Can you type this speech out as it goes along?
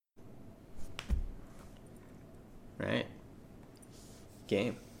Right.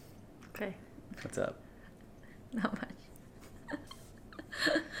 Game. Okay. What's up? Not much.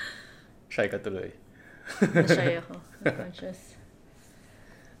 Shy ka tuloy. Nashy ako. Unconscious.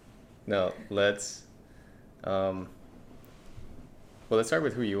 No, let's let's start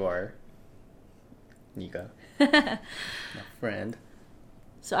with who you are. Nika. My friend.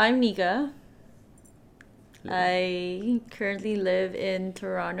 So I'm Nika. I currently live in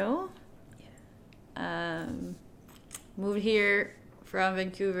Toronto. Moved here from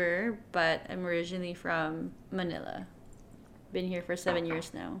Vancouver, but I'm originally from Manila. Been here for 7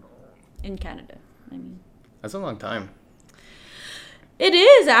 years now. In Canada, I mean. That's a long time. It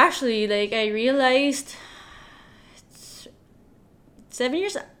is actually. Like, I realized 7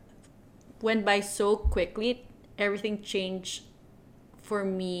 years went by so quickly. Everything changed for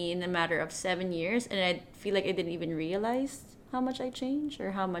me in a matter of 7 years, and I feel like I didn't even realize how much I changed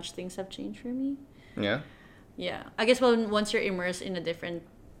or how much things have changed for me. Yeah? Yeah. I guess once you're immersed in a different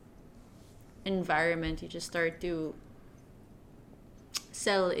environment, you just start to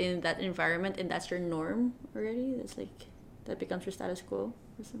settle in that environment, and that's your norm already. That's like, that becomes your status quo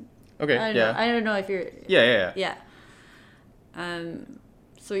or something. Okay, I don't yeah. know. I don't know if you're... Yeah. Yeah.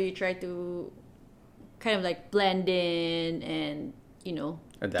 So you try to kind of like blend in and,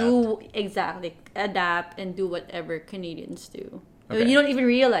 Adapt. adapt and do whatever Canadians do. Okay. You don't even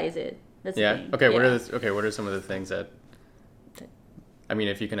realize it. That's the Yeah. thing. Okay. Yeah. What are some of the things that? I mean,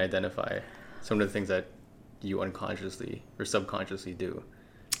 if you can identify some of the things that you unconsciously or subconsciously do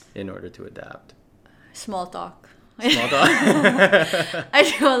in order to adapt. Small talk. Small talk. I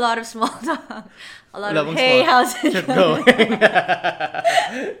do a lot of small talk. A lot of, Labang hey, small- how's it going?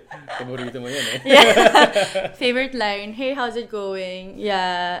 Paborito mo yun eh. Yeah. Favorite line, hey, how's it going?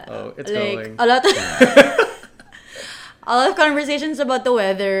 Yeah. Oh, it's like, going. A lot of a lot of conversations about the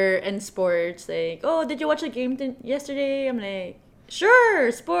weather and sports. Like, oh, did you watch the game yesterday? I'm like,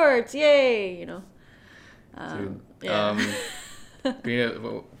 sure, sports, yay, Dude, yeah.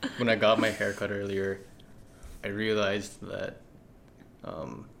 when I got my haircut earlier, I realized that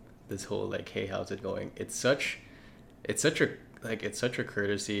this whole like, hey, how's it going? It's such a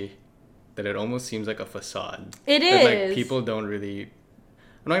courtesy that it almost seems like a facade. It that, like, is. people don't really.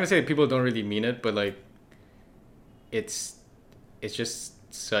 I'm not gonna say people don't really mean it, but like, it's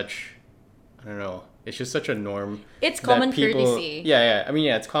just such. I don't know. It's just such a norm. It's that common people- courtesy. Yeah. I mean,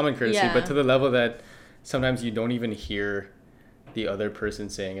 yeah, it's common courtesy, Yeah. but to the level that sometimes you don't even hear the other person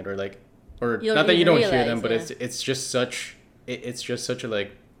saying it, or like, or You don't not that you even don't hear realize, them, but yeah. it's just such a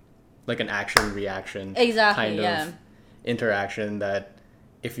like an action reaction Exactly, kind yeah. of interaction that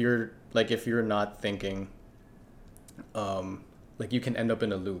if you're not thinking, like, you can end up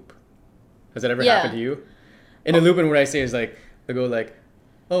in a loop. Has that ever Yeah. happened to you? In a loop, and what I say is like, they go like,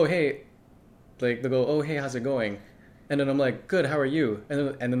 oh hey, like they go, oh hey, how's it going? And then I'm like, good, how are you?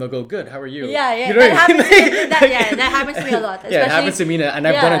 And then they'll go, good, how are you? Yeah. You know what That I mean? happens to me. That happens to me a lot. Yeah, it happens to especially- me, and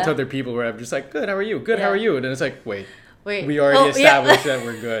I've done it Yeah. to other people where I'm just like, good, how are you? Good, how Yeah. are you? And then it's like, wait, Wait. we already Oh, yeah. established that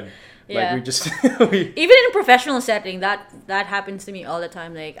we're good. Like, Yeah. we just, we, Even in a professional setting, that happens to me all the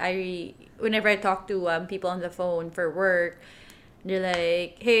time. Like, whenever I talk to people on the phone for work, they're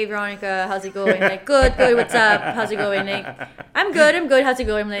like, "Hey, Veronica, how's it going?" Like, good. What's up? How's it going? Like, I'm good. How's it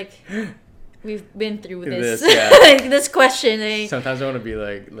going? I'm like, we've been through this. This, yeah. Like, this question. Like, sometimes I want to be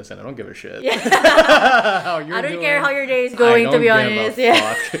like, listen, I don't give a shit. yeah. How you're I don't doing. care how your day is I going. To don't be give honest, a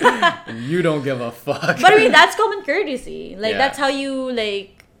yeah. fuck. And you don't give a fuck. But I mean, that's common courtesy. Like, Yeah. that's how you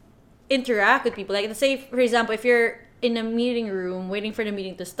like interact with people. Like, let's say, for example, if you're in a meeting room waiting for the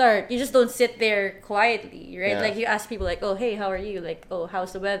meeting to start, you just don't sit there quietly, right? Yeah. Like, you ask people like, oh, hey, how are you? Like, oh,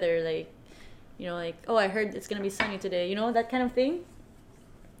 how's the weather? Like, like, oh, I heard it's gonna be sunny today, that kind of thing.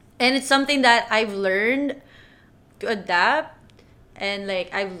 And it's something that I've learned to adapt, and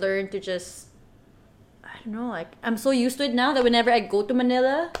like, I've learned to just, I don't know, like, I'm so used to it now that whenever I go to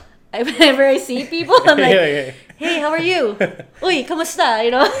Manila, whenever I see people, I'm like, Yeah. hey, how are you? Uy, kamusta?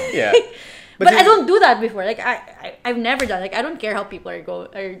 Yeah. But you- I don't do that before. Like, I've never done. Like, I don't care how people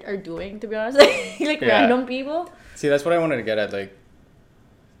are doing, to be honest. Like Yeah. random people. See, that's what I wanted to get at. Like,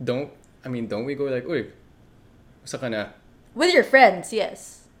 don't we go like, uy, basta ka na? With your friends,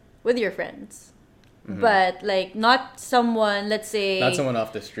 yes. With your friends. Mm-hmm. But like, not someone, let's say, Not someone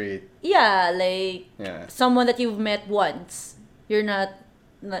off the street. yeah, like Yeah. someone that you've met once. You're not,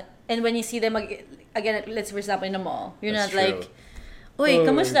 and when you see them again, let's for example in the mall, you're That's not true. like, uy, Oh,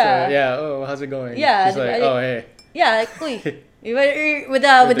 kamusta? yeah. Oh, how's it going? Yeah, She's like, oh, hey. Yeah, like, uy. With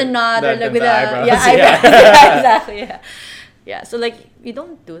the nod, or like with the the eyebrows, yeah, yeah. eyebrows. Yeah, exactly. Yeah. So like, we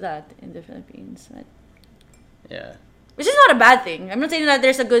don't do that in the Philippines. Right? Yeah. which is not a bad thing. I'm not saying that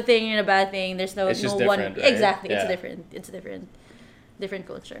there's a good thing and a bad thing. There's no It's just no one different, right? exactly. Yeah. It's a different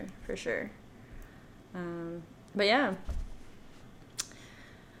culture for sure. But yeah,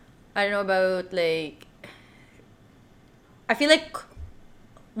 I don't know about like. I feel like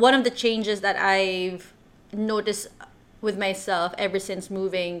one of the changes that I've noticed with myself ever since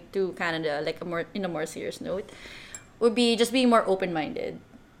moving to Canada, like in a more serious note, would be just being more open-minded.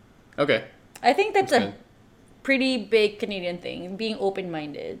 Okay. I think that's That's a good. pretty big Canadian thing, being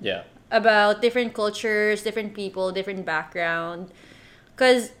open-minded Yeah. about different cultures, different people, different background.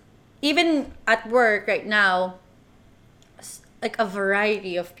 Because even at work right now, like a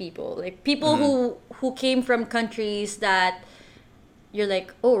variety of people, like people who came from countries that you're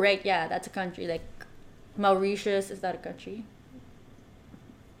like, oh right, yeah, that's a country. Like Mauritius, is that a country?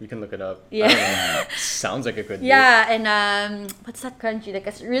 We can look it up. Yeah. I don't know. Sounds like it could be. Yeah, and what's that country? Like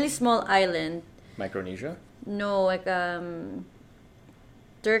a really small island. Micronesia? No, like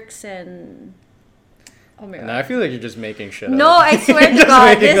Turks and oh my god. No, I feel like you're just making shit No, up. I swear to Just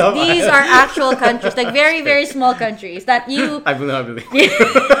God, making up these are actual countries, like very, very small countries that you I believe.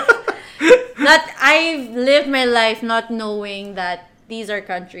 that I've lived my life not knowing that these are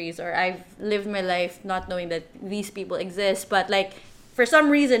countries, or I've lived my life not knowing that these people exist. But like for some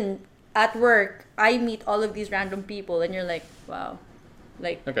reason at work, I meet all of these random people, and you're like, wow,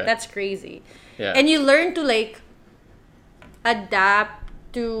 like Okay. that's crazy. Yeah. And you learn to like adapt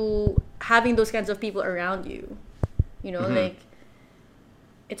to having those kinds of people around you. You know, like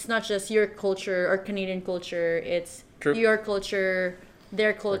it's not just your culture or Canadian culture, it's True. your culture,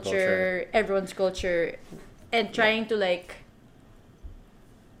 their culture, everyone's culture, and trying to like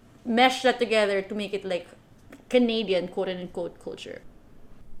mesh that together to make it like Canadian quote unquote culture.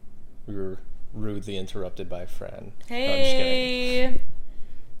 We were rudely interrupted by Fran. No, I'm just kidding. Hey.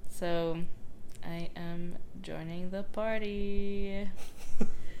 So, I am joining the party.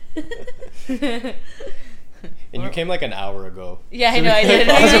 And you came like an hour ago. Yeah, I know, I did.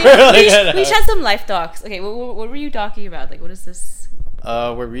 We should have some life talks. Okay, what were you talking about? Like, what is this?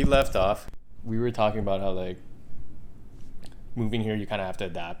 Where we left off, we were talking about how like moving here, you kind of have to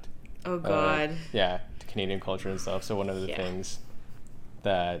adapt. Oh God. Yeah, to Canadian culture and stuff. So one of the Yeah. things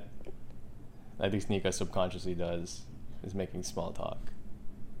that at least Nika subconsciously does is making small talk.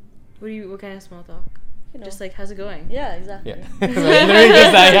 What kind of small talk? You know. Just like, how's it going? Yeah, exactly. Yeah. Literally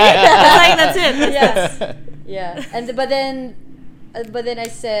just that, That's it. Yes. Yeah. And but then I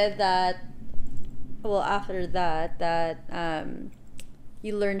said that well after that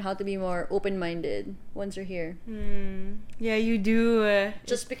you learn how to be more open-minded once you're here. Yeah, you do.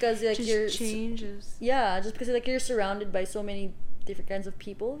 Just because like you're just changes. yeah, just because like you're surrounded by so many different kinds of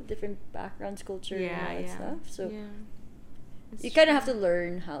people, different backgrounds, culture, and all that stuff. So yeah. It's you kind of have to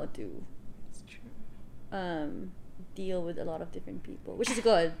learn how to It's true. deal with a lot of different people, which is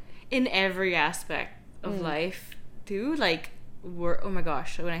good. In every aspect of life, too. Like, oh my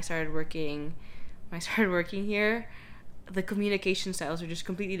gosh, when I started working here, the communication styles are just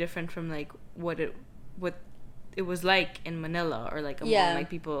completely different from like what it was like in Manila, or like among like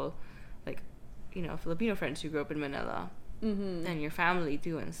people, like, you know, Filipino friends who grew up in Manila, and your family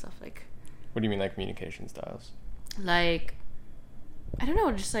too and stuff. Like, What do you mean, like communication styles? like, I don't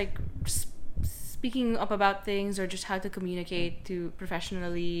know, just like speaking up about things, or just how to communicate to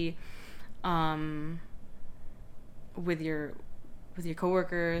professionally with your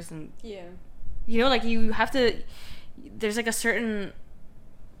coworkers, and Yeah. you know, like you have to, there's like a certain,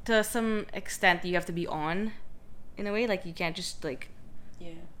 to some extent, you have to be on in a way, like you can't just like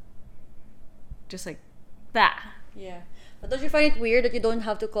that. Yeah. But don't you find it weird that you don't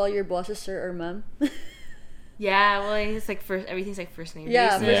have to call your bosses sir or ma'am? Yeah, well, it's like everything's like first name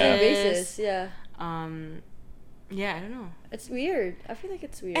Yeah, basis. first name basis. Yeah. Yeah, I don't know. It's weird. I feel like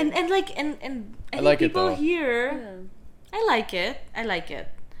it's weird. And I I think like it, people though. here, yeah. I like it.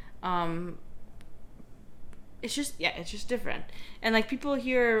 It's just different. And like people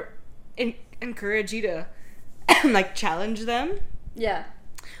here encourage you to like challenge them. Yeah.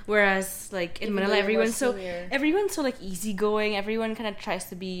 Whereas like in Even Manila, though you're more everyone's so like easygoing. Everyone kind of tries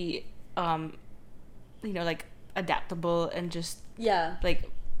to be, you know, like adaptable, and just Yeah. like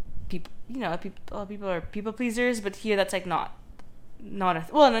people, you know, people are people pleasers. But here, that's like not a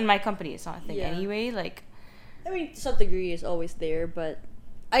well. And in my company, it's not a thing Yeah. anyway. Like, I mean, to some degree is always there, but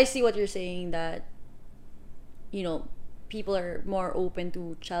I see what you're saying, that, you know, people are more open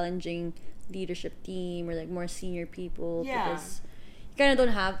to challenging leadership team or like more senior people, Yeah. because you kind of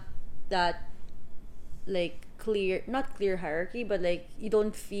don't have that like not clear hierarchy, but like you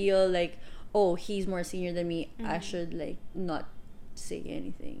don't feel like, oh, he's more senior than me, I should like not say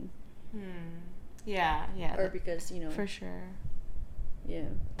anything. Yeah, yeah. or because, you know, for sure. yeah.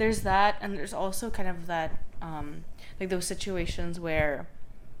 There's that, and there's also kind of that, like those situations where,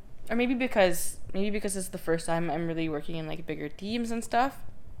 or maybe because it's the first time I'm really working in like bigger teams and stuff,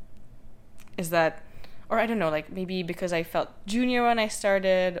 is that, or I don't know, like maybe because I felt junior when I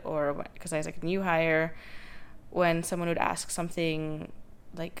started, or because I was like a new hire, when someone would ask something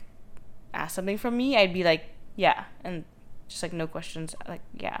from me, I'd be like, yeah, and just like no questions, like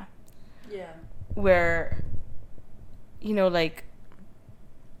yeah. Yeah. Where, you know, like,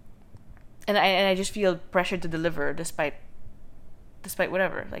 and I just feel pressured to deliver despite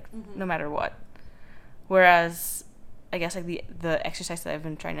whatever, like no matter what. Whereas I guess like the exercise that I've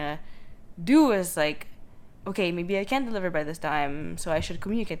been trying to do is like, okay, maybe I can't deliver by this time, so I should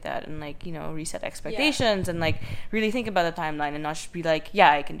communicate that and like, you know, reset expectations and like really think about the timeline and not just be like,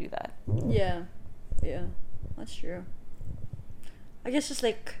 yeah, I can do that. Yeah. Yeah. That's true. I guess just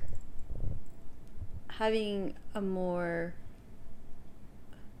like having a more,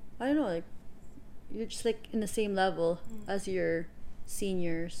 I don't know, like you're just like in the same level as your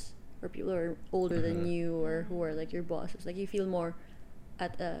seniors or people who are older than you or who are like your bosses. Like you feel more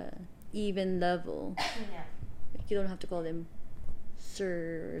at a even level. Yeah. Like you don't have to call them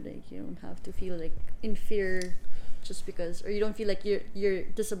sir, or like you don't have to feel like inferior just because, or you don't feel like you're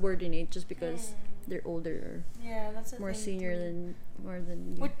subordinate just because they're older or Yeah, that's more senior than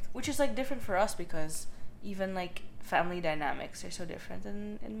you. Which is like different for us because even like family dynamics are so different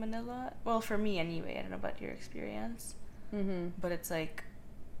in Manila. Well, for me anyway. I don't know about your experience, but it's like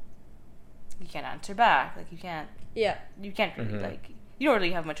you can't answer back. Like you can't really like, you don't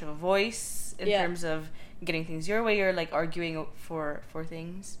really have much of a voice in terms of getting things your way or like arguing for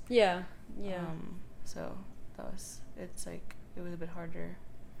things. Yeah. So it's like it was a bit harder.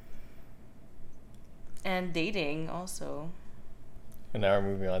 And dating also. And now we're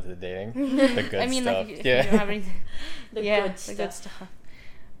moving on to the dating. The good I mean, stuff. like, if you don't have anything. The good stuff. stuff.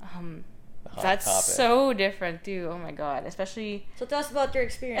 The hot That's topic. so different too. Oh my god, especially So tell us about your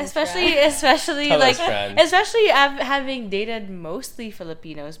experience. especially Tell like us, friend. especially having dated mostly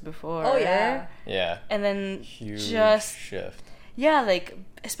Filipinos before. Oh yeah. Yeah. And then Huge just shift. yeah, like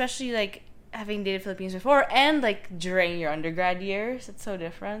especially like having dated Filipinos before and like during your undergrad years, it's so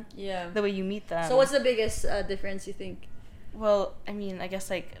different. Yeah. The way you meet them. So what's the biggest difference you think? Well, I mean, I guess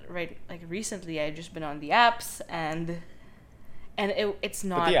like recently I've just been on the apps and it's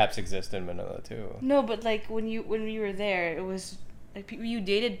not. But the apps exist in Manila too. No, but like when we were there, it was like you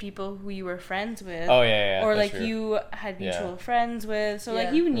dated people who you were friends with. Oh yeah, Or that's like true. you had mutual friends with, so like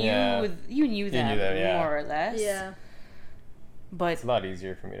Yeah. you knew Yeah. you knew them, yeah. more or less. Yeah. But It's a lot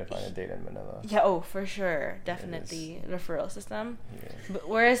easier for me to find a date in Manila. yeah, oh for sure, definitely referral system. Yeah. But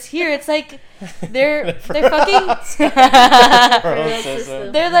whereas here, it's like they're fucking Referral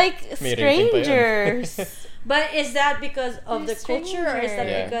system. they're like Meeting pa yun. strangers. But is that because of They're the culture or is that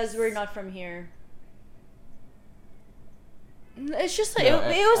strangers. because we're not from here? It's just like No,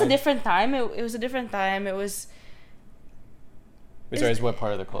 it was a I- different time. It was a different time. It was. Wait, sorry, it's what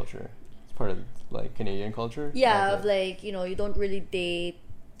part of the culture? It's part of like Canadian culture? Yeah, Not of like, you know, you don't really date,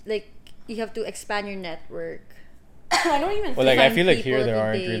 like you have to expand your network. I don't even. Well, like I find feel like people here there to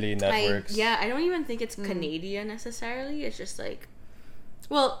aren't date. really networks. I don't even think it's Canadian necessarily. It's just like,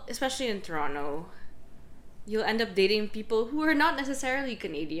 well, especially in Toronto, you'll end up dating people who are not necessarily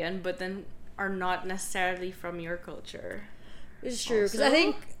Canadian, but then are not necessarily from your culture. It's true because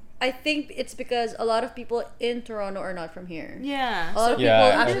Also? I think it's because a lot of people in Toronto are not from here. Yeah. A lot of people Yeah, I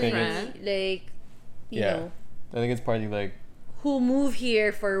actually think like, you Yeah. know, I think it's partly like who move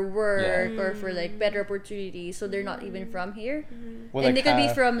here for work Yeah. or for like better opportunities, so they're not even from here, well, and like they could be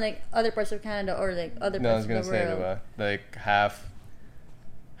half- from like other parts of Canada or like other No, I parts was gonna of the say world. like half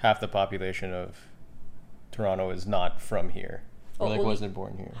the population of Toronto is not from here. Or Oh, like only- wasn't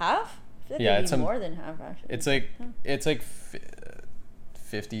born here. Half? I feel like Yeah, maybe it's some- more than half actually. It's like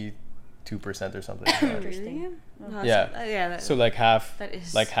 52% or something. Like that. Interesting. No, Yeah. yeah. So like half That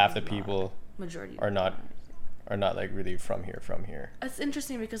is like half the a lot. people Majority are not like really from here. It's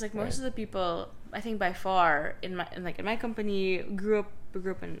interesting because like Right. most of the people, I think by far in my company grew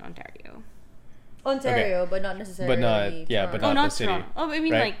up in Ontario. Ontario, but not necessarily. But not- yeah, but Toronto. not the city, Toronto. Oh, I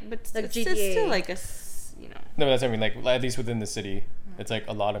mean right? like, but Like it's GTA. still like you know. No, but that's what I mean. Like at least within the city, it's like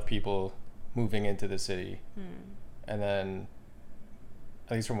a lot of people moving into the city, and then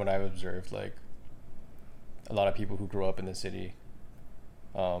at least from what I've observed, like a lot of people who grow up in the city.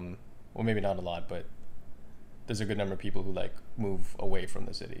 Well, maybe not a lot, but there's a good number of people who like move away from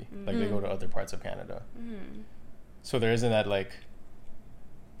the city, like they go to other parts of Canada. So there isn't that like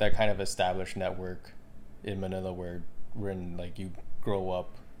that kind of established network in Manila where when like you grow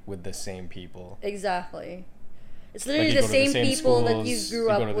up with the same people. Exactly. It's Like, literally you the go to the same same people that you schools, grew you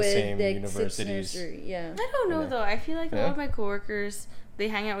go up to the with. same Like, universities. since nursery. Yeah. I don't know Yeah. though. I feel like a Yeah. lot of my coworkers, they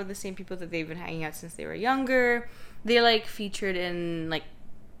hang out with the same people that they've been hanging out since they were younger. They're like featured in like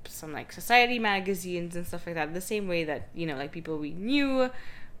some like society magazines and stuff like that. The same way that, you know, like people we knew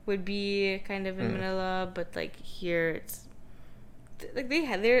would be kind of in Manila, but like here it's like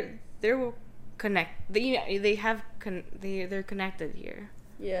they're connect. They, you know, they have they're connected here.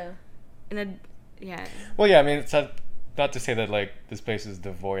 Yeah. In a yeah. Well, yeah, I mean, it's not to say that like this place is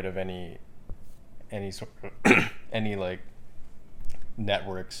devoid of any sort of any like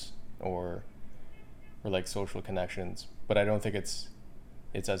networks or like social connections, but I don't think it's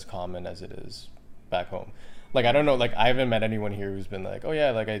as common as it is back home. Like, I don't know, like I haven't met anyone here who's been like, oh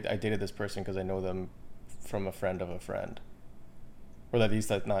yeah, like I dated this person because I know them from a friend of a friend, or at least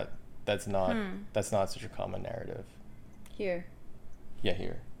that's not such a common narrative. Here. Yeah,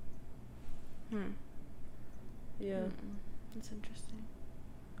 here. Yeah. That's interesting.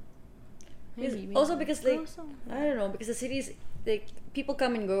 Because- also because like I don't know, because the cities, like, people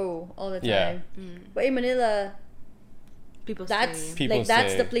come and go all the time. Yeah. But in Manila, People that's stay. People like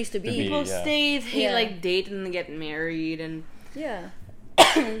that's stay the place to be. People yeah. stay, they Yeah. like date and then get married and Yeah.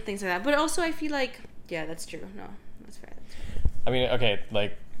 things like that. But also I feel like, yeah, that's true. No, that's fair. That's fair. I mean, okay,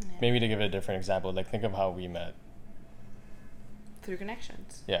 like maybe to give it a different example, like think of how we met. Through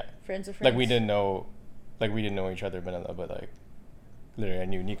connections. Yeah. Friends of friends. Like we didn't know each other, but like literally I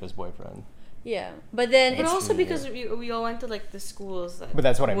knew Nico's boyfriend. Yeah. But then But it's also really because we all went to like the schools that But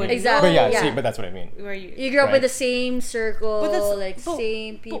that's what I mean. would Exactly, But yeah, yeah. see, but that's what I mean. where you you grew up Right. with the same circle, like but-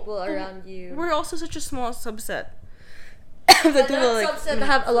 same people but around you. We're also such a small subset of the But total, that like, subset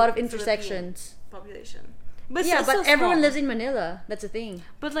have a lot of Philippine intersections. population. But Yeah, it's but still everyone small. lives in Manila. That's the thing.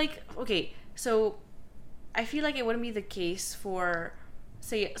 But like, okay, so I feel like it wouldn't be the case for,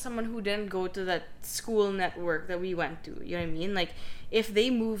 say, someone who didn't go to that school network that we went to. You know what I mean? Like, if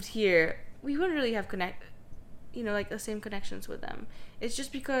they moved here, we wouldn't really have like the same connections with them. It's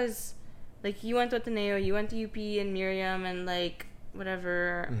just because, like, you went to Ateneo, you went to UP and Miriam and like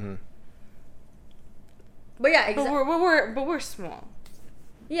whatever. Mm-hmm. But yeah, But we're small.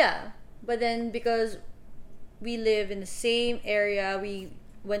 yeah. But then because we live in the same area, we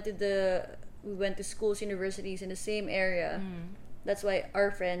went to schools, universities in the same area. That's why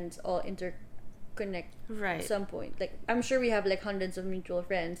our friends all interconnect Right. at some point. Like, I'm sure we have like hundreds of mutual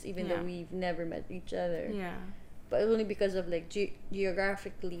friends, even Yeah. though we've never met each other. Yeah. But only because of like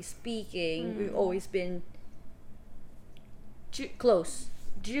geographically speaking, we've always been Ge- close.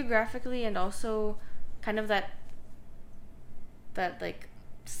 Geographically, and also kind of that like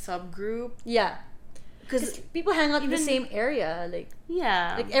subgroup, Yeah, because because people hang out in the even- same area. Like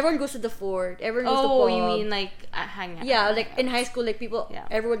yeah. everyone goes to the fort. Everyone goes to Oh, pub. you mean like hang out? Yeah, like in high school, like people, Yeah.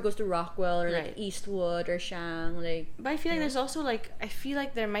 everyone goes to Rockwell or like Right. Eastwood or Shang. Like, But I feel like there's also like, I feel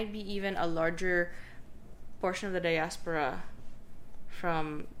like there might be even a larger portion of the diaspora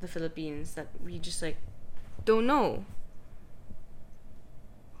from the Philippines that we just like don't know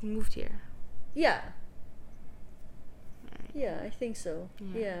who moved here. yeah, yeah, I think so.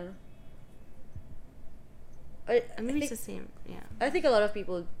 Yeah. Yeah, I And maybe think, it's the same. Yeah. I think a lot of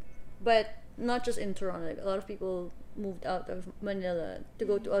people, but not just in Toronto. Like, a lot of people moved out of Manila to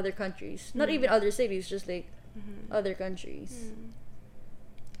go to other countries. Not even other cities, just like other countries.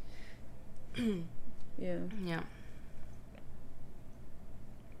 Yeah. Yeah.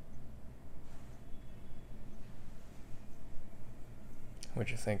 What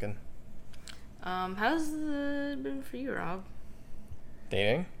you thinking? How's it been for you, Rob?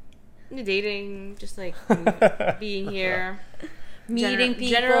 Dating? Dating, just like being here, Meeting people.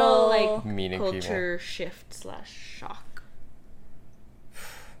 general like Meeting culture shift / shock.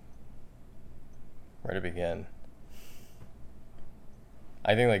 Where to begin?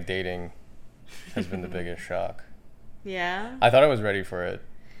 I think like dating has been the biggest shock. Yeah. I thought I was ready for it.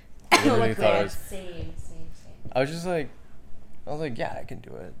 I literally thought I was. Same. I was just like, yeah, I can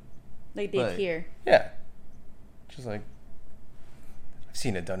do it. Like, they But- here. Yeah. Just like, I've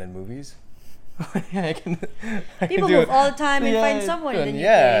seen it done in movies. Yeah, I can People do move it. all the time and find it's someone fun. in the new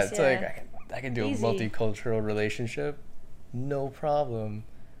yeah, place. it's Yeah. like I can do Easy. a multicultural relationship, no problem.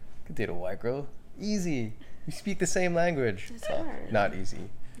 I can date a white girl, easy. We speak the same language. It's Well, hard. not easy.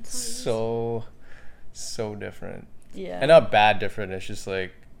 It's not So different, Yeah. and not bad different. It's just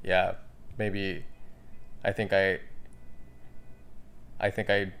like, yeah, maybe. I think I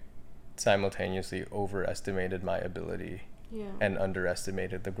simultaneously overestimated my ability Yeah. and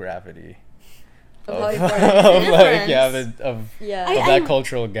underestimated the gravity Of how of, important of the like yeah difference. of Yeah. that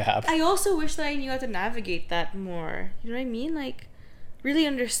cultural gap. I also wish that I knew how to navigate that more. You know what I mean? Like, really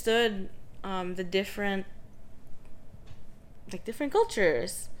understood the different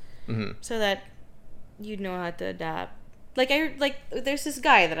cultures, so that you'd know how to adapt. There's this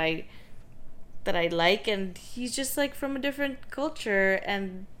guy that I like, and he's just like from a different culture,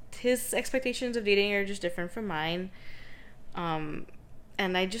 and his expectations of dating are just different from mine.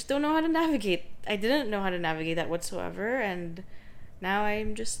 And I just don't know how to navigate. I didn't know how to navigate that whatsoever, and now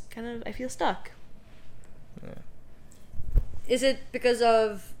I'm just I feel stuck. Yeah. Is it because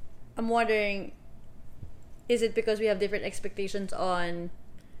of, I'm wondering, is it because we have different expectations on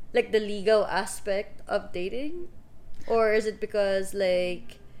like the legal aspect of dating? Or is it because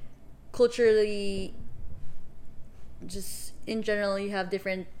like culturally, just in general, you have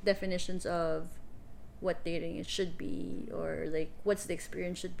different definitions of what dating it should be, or like what's the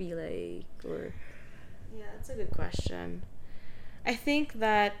experience should be like? Or Yeah, that's a good question. I think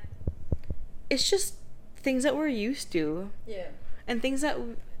that it's just things that we're used to, yeah, and things that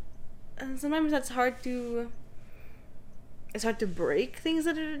and sometimes it's hard to break things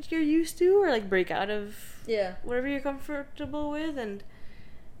that you're used to, or like break out of yeah, whatever you're comfortable with, and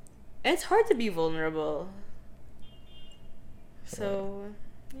it's hard to be vulnerable. So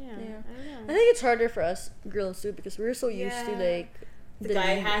yeah. Yeah. I don't know. I think it's harder for us girls too, because we're so used to Yeah. like The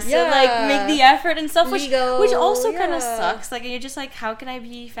guy has yeah, to like make the effort and stuff, which Legal, also kind yeah. of sucks. Like, you're just like, how can I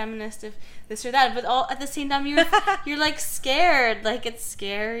be feminist if this or that? But all at the same time, you're like scared. Like, it's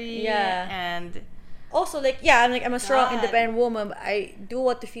scary. Yeah. And Also, like, yeah, I'm a strong, God. independent woman, but I do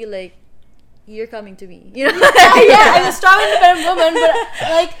want to feel like you're coming to me, you know? yeah, I'm a strong, independent woman, but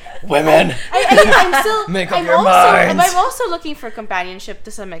like, Women. I'm still. Make up I'm your also, minds. I'm also looking for companionship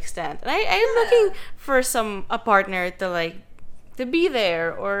to some extent, and I'm looking for a partner to be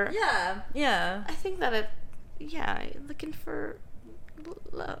there, or Yeah. I think that looking for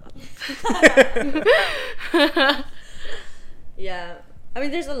love. Yeah. I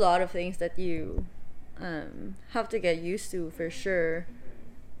mean, there's a lot of things that you have to get used to, for sure.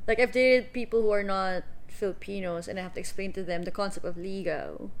 Like, I've dated people who are not Filipinos, and I have to explain to them the concept of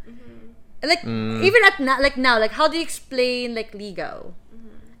ligaw. And like, even now, like, how do you explain like ligaw?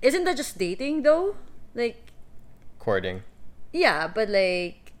 Isn't that just dating though? Like, Courting. yeah, but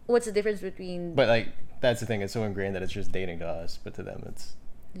like, what's the difference between? But like, that's the thing. It's so ingrained that it's just dating to us, but to them,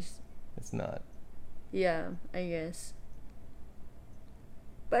 Just- it's not. Yeah, I guess.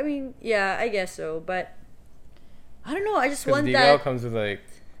 But I mean, yeah, I guess so. But I don't know. I just Because want the that. comes with like.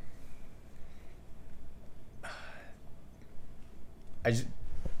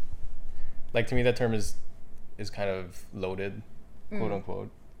 To me, that term is kind of loaded, quote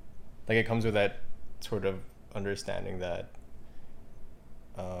unquote. Like, it comes with that sort of understanding that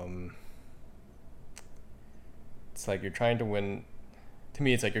it's like you're trying to win. To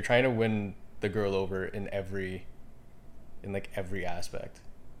me, it's like you're trying to win the girl over in every aspect.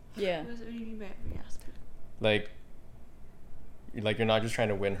 Yeah. What do you mean by every aspect? Like you're not just trying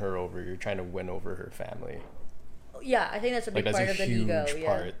to win her over, you're trying to win over her family. Yeah, I think that's a big Like, that's part a of the huge ligaw. Yeah.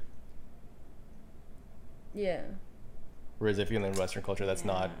 part. Yeah. Whereas I feel in Western culture, that's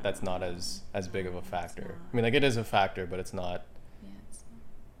Yeah. not as big of a factor. not. I mean, like, it is a factor, but it's not. Yeah, it's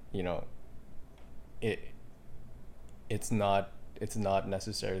You know, it's not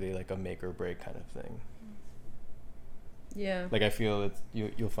necessarily like a make or break kind of thing. Yeah. Like, I feel that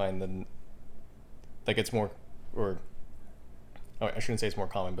you'll find that, like, it's more, or I shouldn't say it's more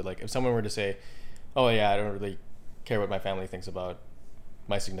common, but like, if someone were to say, oh yeah, I don't really care what my family thinks about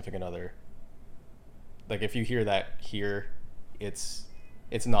my significant other, like, if you hear that here, it's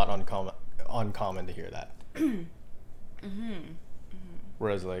not uncommon to hear that.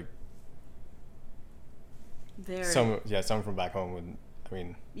 Whereas like there. some from back home would, I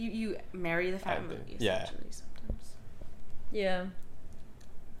mean, You marry the family. Yeah. Essentially, sometimes. Yeah.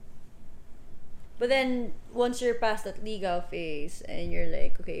 But then once you're past that ligaw phase and you're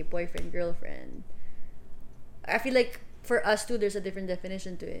like, okay, boyfriend, girlfriend, I feel like for us too, there's a different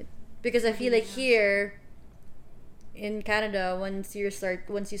definition to it. Because I feel like here in Canada, once you start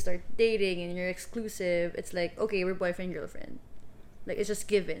dating and you're exclusive, it's like, okay, we're boyfriend, girlfriend. Like, it's just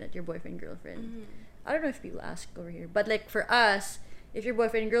given that you're boyfriend, girlfriend. I don't know if people ask over here, but like for us, if you're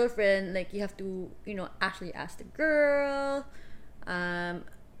boyfriend and girlfriend, like, you have to, actually ask the girl. And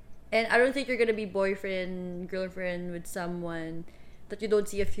I don't think you're gonna be boyfriend, girlfriend with someone that you don't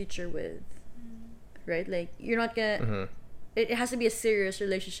see a future with. Right? Like, you're not gonna it has to be a serious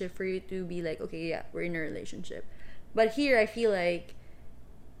relationship for you to be like, okay, yeah, we're in a relationship. But here I feel like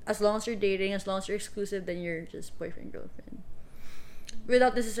as long as you're dating, as long as you're exclusive, then you're just boyfriend, girlfriend.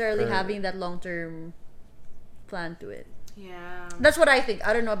 Without necessarily having that long-term plan to it. Yeah. That's what I think.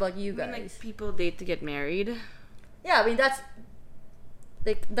 I don't know about you I mean, guys. like, people date to get married. Yeah, I mean,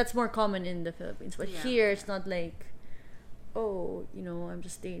 like that's more common in the Philippines, but Yeah. here it's not like, oh, you know, I'm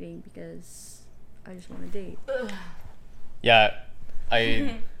just dating because I just want to date. Yeah, I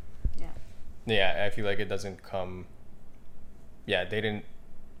Yeah. yeah, I feel like it doesn't come. Yeah, dating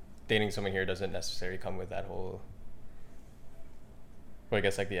someone here doesn't necessarily come with that whole. Well, I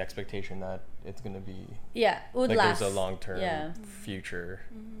guess like the expectation that it's gonna be Yeah, it would like last. there's a long term Yeah, future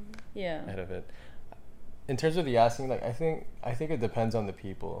yeah. ahead of it. In terms of the asking, like I think it depends on the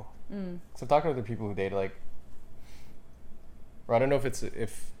people. So talking to the people who date, like, or I don't know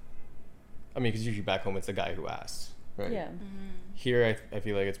if I mean, because usually back home it's the guy who asks, right? Yeah. Here I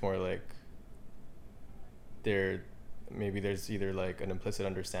feel like it's more like maybe there's either like an implicit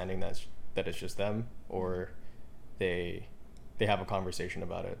understanding that it's just them, or they have a conversation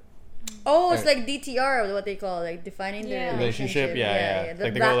about it. Oh, it's like DTR, what they call like defining Yeah. the Relationship, yeah. The,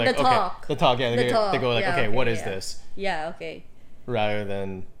 Like they go like, the okay, talk. the talk, yeah. The talk, They go like, yeah, okay, okay, what is yeah. this? Yeah. Okay. Rather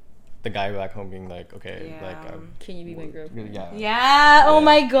than the guy back home being like, okay, Yeah. like, Can you be my girlfriend? yeah. Yeah. Oh Yeah.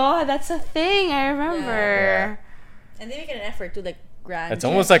 my god, that's a thing. I remember. Yeah. And they make an effort to like grant. It's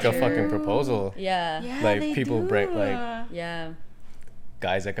almost like a gesture. fucking proposal. Yeah. Yeah, Like, they people do. break, like- Yeah.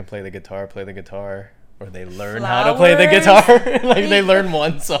 Guys that can play the guitar, or they learn how to play the Flowers. guitar. Like they learn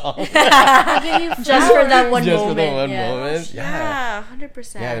one song Just for that one just moment. for the one yeah. moment. Yeah,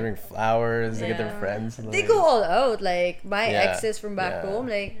 100%. Yeah, they bring flowers. They get their Yeah. friends. They like- go all out. Like my Yeah, exes from back yeah. home.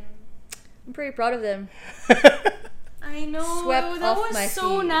 Like I'm pretty proud of them. I know. Swept that off was my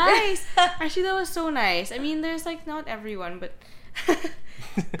so feet. nice. Actually, that was so nice. I mean, there's like not everyone, but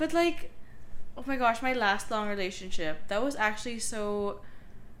but like, oh my gosh, my last long relationship, that was actually so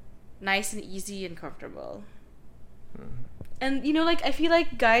nice and easy and comfortable. And you know, like I feel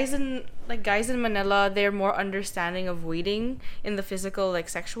like guys in Manila, they're more understanding of waiting in the physical, like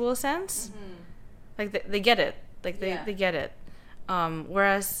sexual sense. Like they get it. Like Yeah. they get it.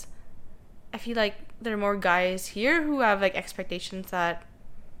 Whereas I feel like there are more guys here who have like expectations that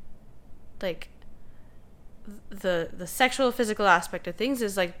like the sexual physical aspect of things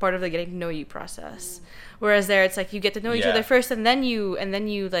is like part of the getting to know you process. Whereas there it's like you get to know each Yeah. other first and then you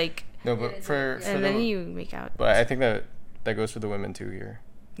like No, but for and then the, you make out. but I think that goes for the women too here,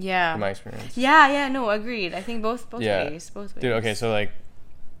 Yeah. in my experience. Yeah, no, agreed. I think both Yeah. ways. Both ways. Dude, okay, so like,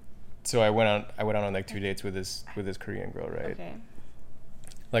 I went out on like 2 dates with this Korean girl, right? Okay.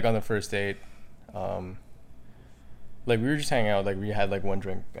 Like on the first date, like we were just hanging out, like we had like one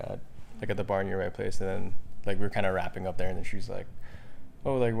drink like at the bar near my place, and then like we were kind of wrapping up there, and then she's like,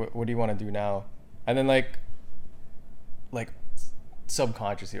 oh, like what do you want to do now? And then like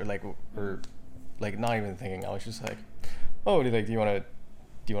subconsciously or like not even thinking, I was just like, oh, do you want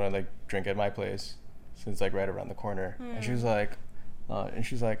to like drink at my place since it's like right around the corner? And she was like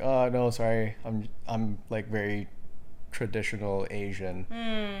oh no, sorry, I'm like very traditional Asian.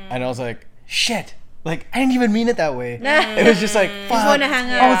 And I was like, shit, like I didn't even mean it that way. It was just like, fuck. Just wanna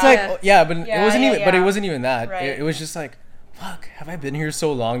hang out. I was like, Yeah. oh, yeah, but Yeah, it wasn't yeah, even but it yeah. wasn't even that. Right. It was just like, fuck, have I been here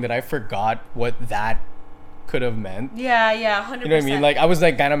so long that I forgot what that could have meant? Yeah, 100%. You know what I mean? Like I was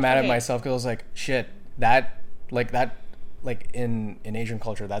like kind of mad at Okay. myself because I was like, shit, that in Asian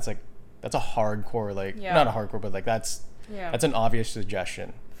culture, that's a hardcore, like Yeah. not a hardcore, but like that's an obvious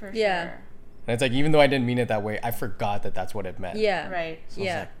suggestion. for Yeah. sure. And it's like, even though I didn't mean it that way, I forgot that that's what it meant. Yeah. Right. So I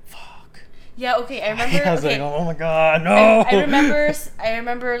Yeah. was like, fuck. Yeah, okay, I remember I was okay. like, oh my god, no. I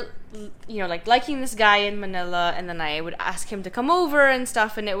remember, you know, like liking this guy in Manila, and then I would ask him to come over and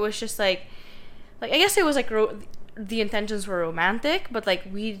stuff, and it was just like I guess it was like the intentions were romantic, but like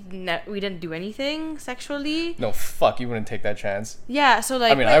we didn't do anything sexually. No, fuck, you wouldn't take that chance. Yeah, so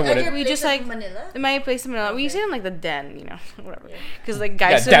like I mean, I wouldn't. we just like Manila. in my place in Manila, we stayed in like the den, you know, whatever, because like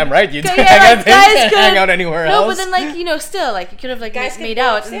Yeah, guys. damn right, you Yeah, can't guys could- hang out anywhere No, else. but then like, you know, still like you could have like Guys can made go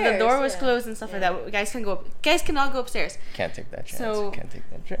out and the upstairs, door was yeah. closed and stuff like that. Guys cannot go upstairs. Can't take that chance. So- Can't take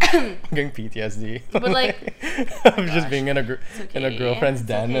that chance. I'm getting PTSD. But, like- I'm just being in a in a okay. girlfriend's It's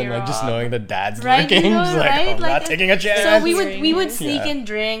den okay, and like just Rob. knowing the dad's Right, lurking. you know, Just like, right? I'm Like, not taking a chance. So we would sneak Yeah. in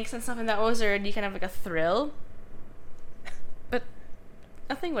drinks and stuff, and that was already kind of like a thrill. But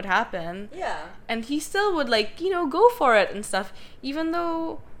nothing would happen, Yeah. and he still would like, you know, go for it and stuff, even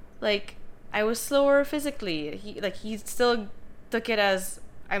though like I was slower physically. He still took it as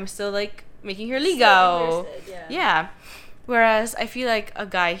I'm still like making her ligaw. Yeah. Whereas I feel like a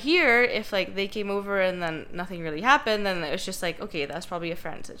guy here, if like they came over and then nothing really happened, then it was just like, okay, that's probably a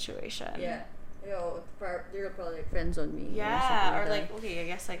friend situation. Yeah. Yo, they're probably like friends on me. Yeah, or that. like, okay, I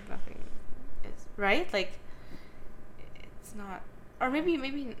guess like nothing is right. Like, it's not, or maybe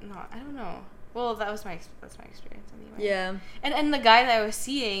not. I don't know. Well, that's my experience anyway. Yeah. And the guy that I was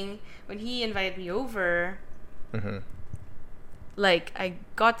seeing when he invited me over, Mm-hmm. like I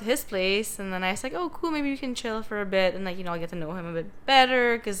got to his place, and then I was like, oh cool, maybe we can chill for a bit, and like, you know, I'll get to know him a bit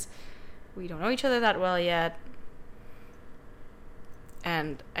better because we don't know each other that well yet.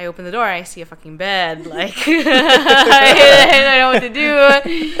 And I open the door, I see a fucking bed, like I don't know what to do.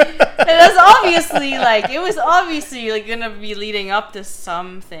 And it was obviously like gonna be leading up to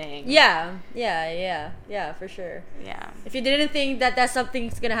something. Yeah, for sure. Yeah. If you didn't think that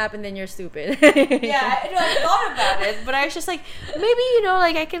something's gonna happen, then you're stupid. Yeah, I thought about it, but I was just like, maybe, you know,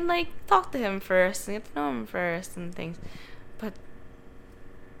 like I can like talk to him first and get to know him first and things. But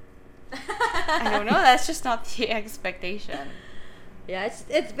I don't know, that's just not the expectation. Yeah,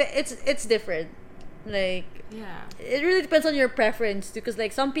 it's different. Like, Yeah. it really depends on your preference too, because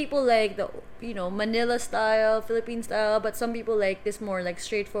like some people like the, you know, Manila style, Philippine style, but some people like this more like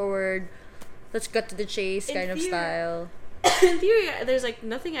straightforward, let's cut to the chase In kind of theory- style. In theory, there's like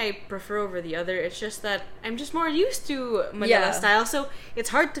nothing I prefer over the other. It's just that I'm just more used to Manila Yeah. style, so it's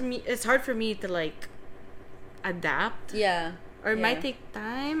hard for me to like adapt. Yeah. Or it yeah. might take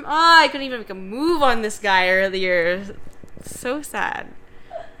time. Oh, I couldn't even make a move on this guy earlier. So sad.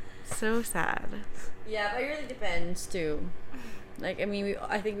 So sad. Yeah, but it really depends too. Like, I mean,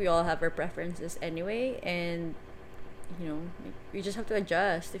 I think we all have our preferences anyway, and you know, like, we just have to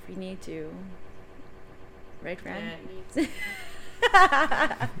adjust if we need to. Right, Fran?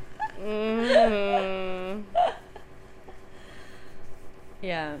 Mm.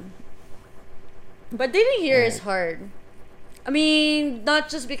 Yeah. But dating here is hard. I mean, not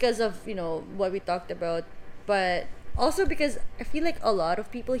just because of, you know, what we talked about, but also because I feel like a lot of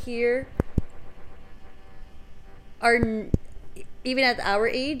people here are, even at our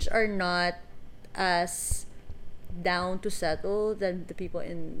age, are not as down to settle than the people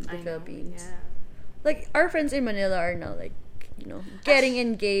in the Philippines. Yeah. Like, our friends in Manila are now, like, you know, getting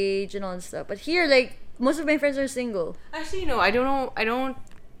engaged and all that stuff. But here, like, most of my friends are single. Actually, no, I don't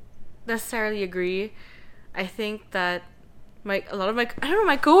necessarily agree. I think that my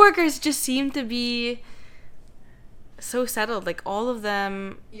coworkers just seem to be so settled. Like, all of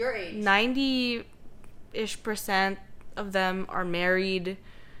them, Your age. 90-ish% of them are married,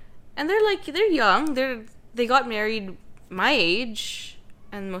 and they're young. They got married my age,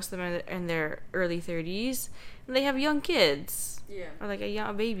 and most of them are in their early 30s, and they have young kids. Yeah. Or like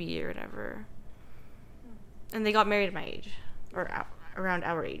a baby or whatever. And they got married at my age, or around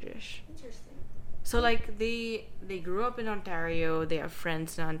our age-ish. Interesting. So like they grew up in Ontario, they have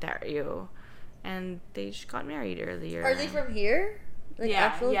friends in Ontario, and they just got married earlier. Are they from here? Like, yeah,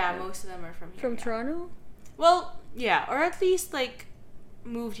 actual- most of them are from here. From yeah. Toronto? Well, yeah, or at least like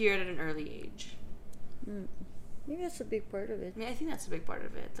moved here at an early age. Maybe that's a big part of it. I mean, I think that's a big part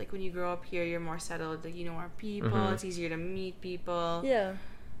of it. Like when you grow up here, you're more settled. Like you know more people. It's easier to meet people. Yeah.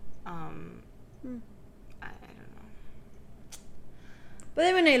 I don't know. But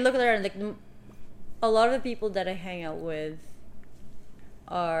then when I look around, like, a lot of the people that I hang out with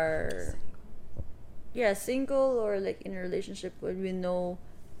are, single or like in a relationship with no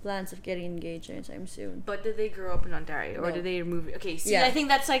plans of getting engaged anytime soon. But did they grow up in Ontario or No. did they move? Okay, see, Yeah. I think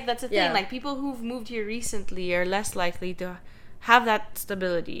that's a thing. Yeah. Like people who've moved here recently are less likely to have that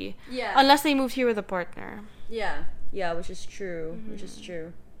stability. Yeah. Unless they moved here with a partner. Yeah. Yeah, which is true. Which is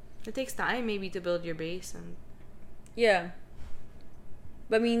true. It takes time maybe to build your base and Yeah.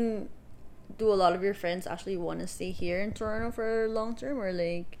 But I mean, do a lot of your friends actually want to stay here in Toronto for long term, or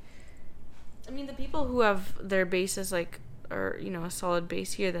like? I mean the people who have their bases like, or you know, a solid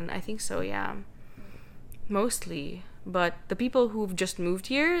base here, then I think so, yeah. Mostly. But the people who've just moved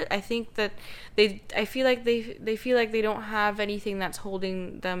here, I think that I feel like they feel like they don't have anything that's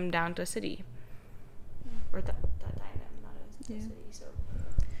holding them down to a city. Or that time them not a city, so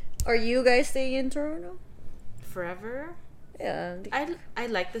Are you guys staying in Toronto? forever. Yeah. I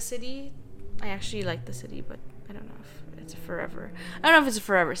like the city. I actually like the city, but I don't know if it's forever. I don't know if it's a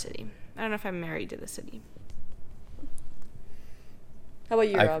forever city. I don't know if I'm married to the city. How about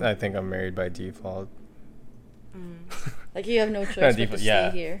you, Rob? I think I'm married by default. Like, you have no choice but to default, stay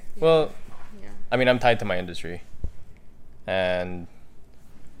yeah. here. Well, Yeah. I mean, I'm tied to my industry, and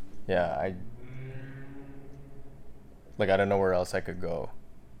I don't know where else I could go.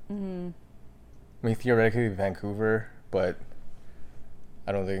 I mean, theoretically Vancouver, but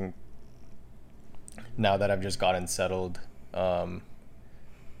I don't think now that I've just gotten settled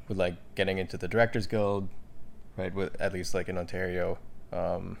with like getting into the Directors Guild, right? With at least like in Ontario,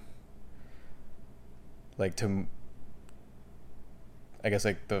 like to, I guess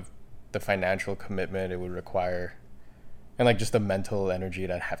like the financial commitment it would require, and like just the mental energy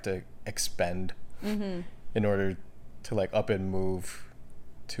that I'd have to expend in order to like up and move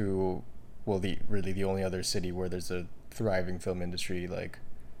to, well, the only other city where there's a thriving film industry, like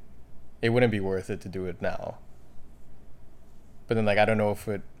it wouldn't be worth it to do it now. But then like I don't know if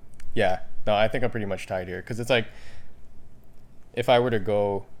it, yeah, no, I think I'm pretty much tied here because it's like if I were to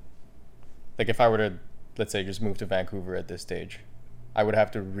go, like if I were to, let's say, just move to Vancouver at this stage, I would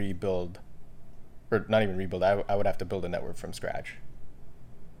have to rebuild, or not even rebuild, I would have to build a network from scratch.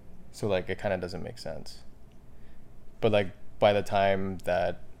 So like it kind of doesn't make sense. But like by the time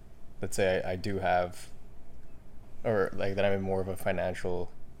that, let's say I do have, or like that I'm in more of a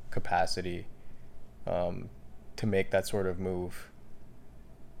financial capacity to make that sort of move,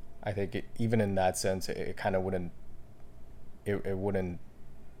 I think even in that sense, it kind of wouldn't, it wouldn't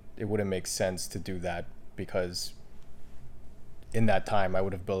make sense to do that because in that time I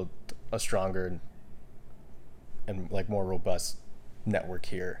would have built a stronger and like more robust network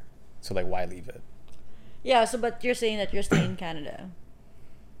here. So like why leave it? Yeah, so but you're saying that you're staying in Canada.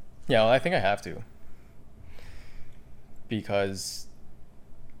 Yeah, well, I think I have to. Because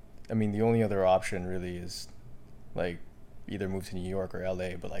I mean the only other option really is like either move to New York or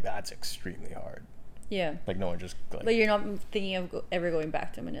LA, but like that's extremely hard. Yeah. Like no one just like, But you're not thinking of ever going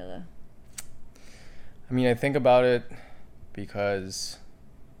back to Manila. I mean, I think about it because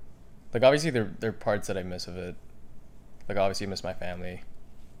like obviously there are parts that I miss of it. Like obviously I miss my family.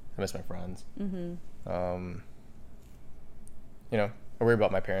 I miss my friends. Mm-hmm. You know, I worry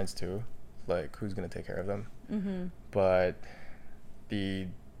about my parents too. Like who's gonna take care of them? Mm-hmm. But the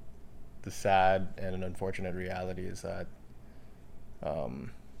sad and an unfortunate reality is that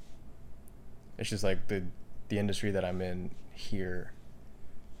it's just like the industry that I'm in here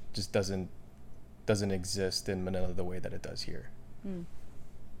just doesn't exist in Manila the way that it does here. Mm.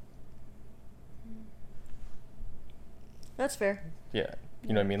 That's fair. Yeah, you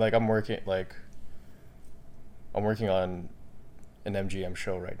know what I mean? Like I'm working on an MGM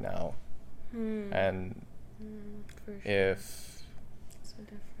show right now, and For sure. if So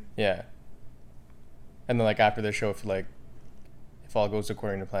different. yeah, and then like after the show, if all goes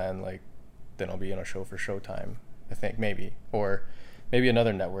according to plan, like then I'll be in a show for Showtime, I think, maybe, or maybe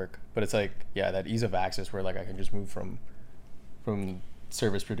another network. But it's like, yeah, that ease of access where like I can just move from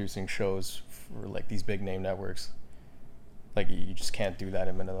service producing shows for like these big name networks. Like you just can't do that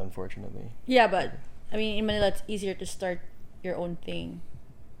in Manila, unfortunately. Yeah, but I mean, in Manila, it's easier to start your own thing.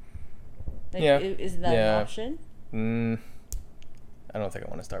 Like, Yeah. Is that Yeah. an option? I don't think I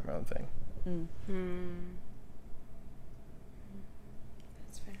want to start my own thing.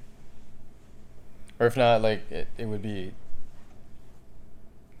 That's fair. Or if not, like it'd be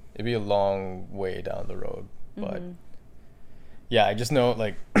a long way down the road. But Mhm. yeah, I just know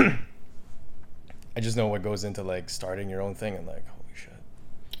like I just know what goes into like starting your own thing and like holy shit.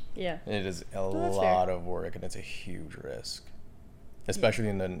 Yeah. It is a that's lot fair. of work and it's a huge risk. Especially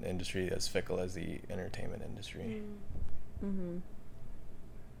in an industry as fickle as the entertainment industry. Mm-hmm.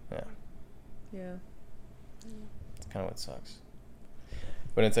 Yeah. Yeah. It's kind of what sucks.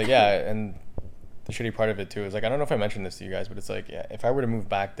 But it's like, yeah, and the shitty part of it too is like, I don't know if I mentioned this to you guys, but it's like, yeah, if I were to move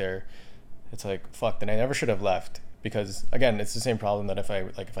back there, it's like, fuck, then I never should have left. Because again, it's the same problem that if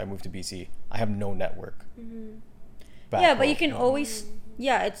I moved to BC, I have no network. back Yeah, but you home. can always.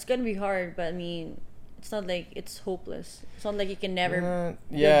 Yeah, it's gonna be hard, but I mean, it's not like it's hopeless. It's not like you can never build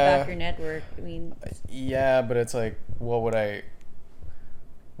yeah. back your network. I mean, Yeah, but it's like, what would I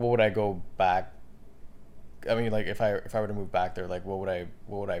go back? I mean, like if I were to move back there, like what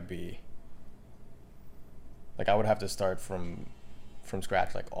would I be? Like I would have to start from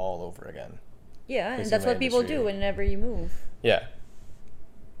scratch, like all over again. yeah, and Basically that's my what people industry. do whenever you move. Yeah.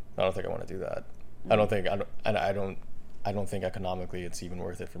 I don't think I want to do that. I don't think economically it's even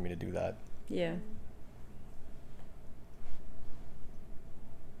worth it for me to do that. Yeah.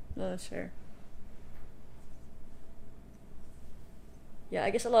 No, that's fair. Yeah, I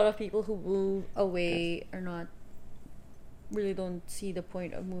guess a lot of people who move away are not really don't see the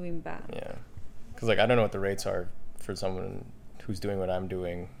point of moving back. Yeah. Cuz like I don't know what the rates are for someone who's doing what I'm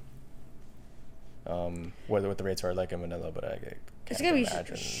doing. What the rates are like in Manila, but I can't It's gonna be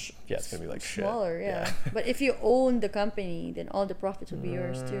imagine. Yeah, it's gonna be like shit. smaller, yeah. But if you own the company, then all the profits will be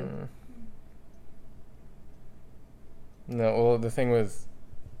yours too. No, well, the thing with,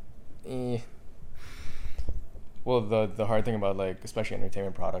 well, the hard thing about like especially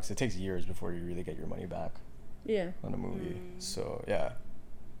entertainment products, it takes years before you really get your money back Yeah. on a movie. So yeah,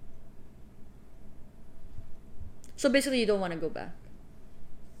 So basically, you don't want to go back.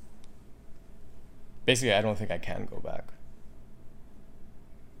 basically, I don't think I can go back.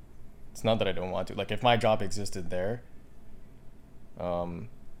 It's not that I don't want to. Like if my job existed there, and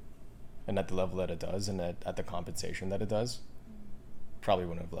at the level that it does, and at the compensation that it does, probably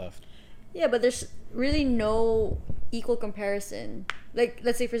wouldn't have left. Yeah, but there's really no equal comparison. Like,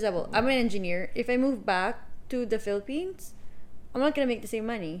 let's say, for example, I'm an engineer. If I move back to the Philippines, I'm not gonna make the same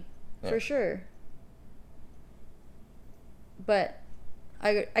money, for sure. But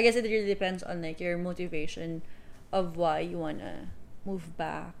I guess it really depends on like your motivation of why you wanna move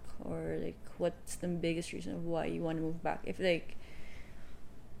back, or like what's the biggest reason of why you wanna move back. If this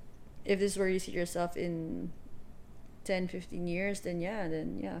is where you see yourself in 10-15 years, then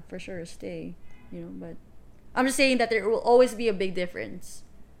yeah, for sure stay. But I'm just saying that there will always be a big difference.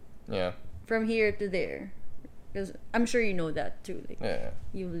 Yeah. From here to there, because I'm sure you know that too. Like, Yeah.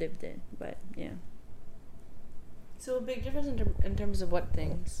 you lived it, but yeah. So a big difference in terms of what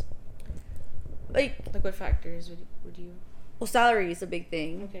things? Like what factors would you? well, salary is a big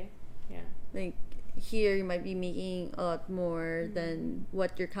thing. Okay. Yeah. Like here, you might be making a lot more than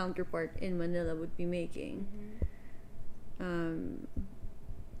what your counterpart in Manila would be making.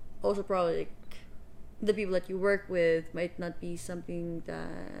 Also, probably like, the people that you work with might not be something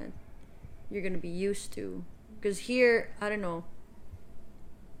that you're gonna be used to. Because here, I don't know.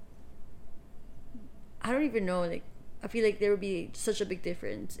 I don't even know. Like, I feel like there would be such a big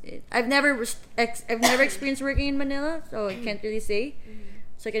difference. I've never experienced working in Manila, so I can't really say.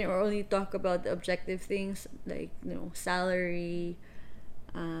 So I can only talk about the objective things, like salary,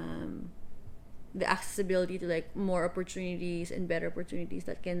 the accessibility to like more opportunities and better opportunities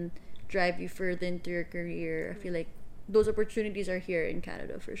that can drive you further into your career. I feel like those opportunities are here in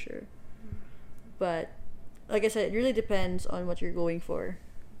Canada for sure. But like I said, it really depends on what you're going for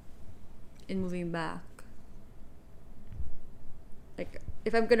in moving back. Like,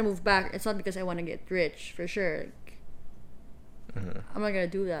 if I'm gonna move back, it's not because I want to get rich, for sure. Like, I'm not gonna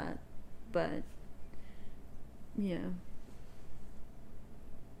do that. But yeah.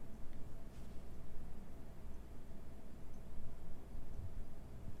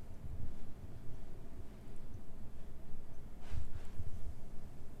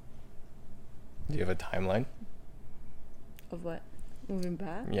 Do you have a timeline? Of what? Moving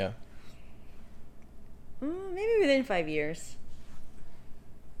back? Yeah. Maybe within 5 years.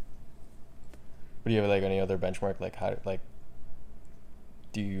 But do you have like any other benchmark? Like how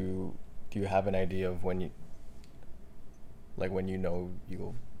do you have an idea of when you know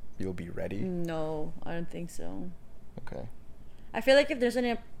you'll be ready? No, I don't think so. Okay. I feel like if there's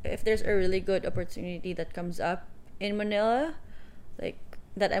a really good opportunity that comes up in Manila, like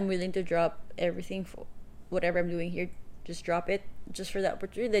that I'm willing to drop everything for whatever I'm doing here, just drop it just for that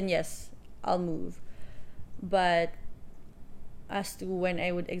opportunity, then yes, I'll move. But as to when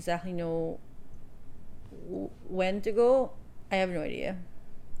I would exactly know when to go, I have no idea.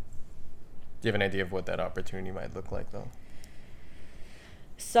 Do you have an idea of what that opportunity might look like though?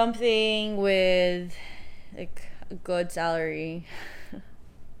 Something with like a good salary,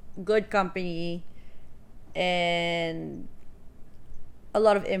 good company, and a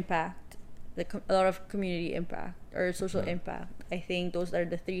lot of impact, like a lot of community impact or social impact. I think those are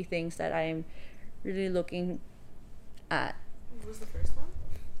the three things that I'm really looking at. What was the first one?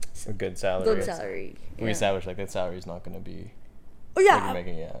 A good salary. Good salary. We established like that salary is not going to be. Oh yeah, what you're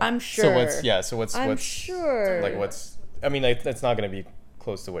making, yeah. I'm sure. So what's I'm sure. like what's? I mean, like that's not going to be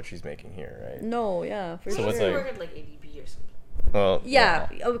close to what she's making here, right? No, yeah, for So sure. what's You like- work at like ADP or something. Well, Yeah,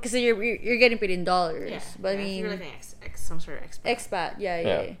 because you're getting paid in dollars. Yeah. But I if mean, you're like an some sort of expat. expat. Yeah.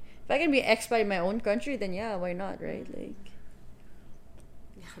 If I can be expat in my own country, then yeah, why not, right? Like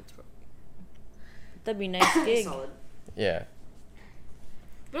Yeah, it's that'd be a nice gig. solid. Yeah.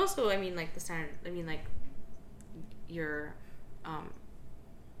 But also, I mean, like the standard. I mean, like your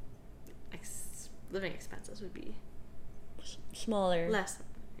living expenses would be Smaller. less.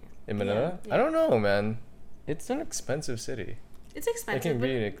 Yeah. In Manila, Yeah. I don't know, man. It's an expensive city. It's It expensive. can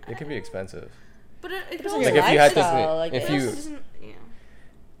be. but, It can be expensive. But it It's also on Like your if you had to- lifestyle, like, if it also you- doesn't. Yeah.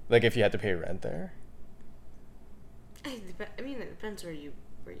 Like if you had to pay rent there, I mean, it depends where you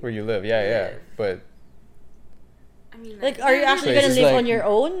live. Yeah. live. But Like, are you actually So it's gonna just live like- on your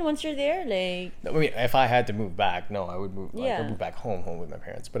own once you're there? Like, I mean, if I had to move back, no, I would move. Like, Yeah. I'd move back home with my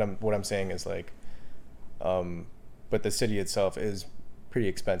parents. But what I'm saying is like, but the city itself is pretty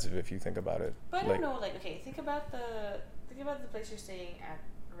expensive if you think about it. But I like, don't know. Like, okay, think about the place you're staying at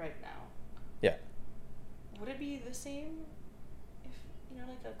right now. Yeah. Would it be the same if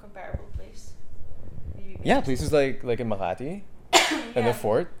like a comparable place? Maybe Yeah, places like in Makati and Yeah. the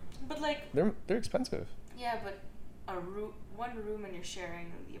fort, But like, they're expensive. yeah, but one room and you're sharing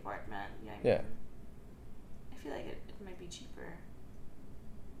the apartment. Yeah. Yeah. I feel like it might be cheaper.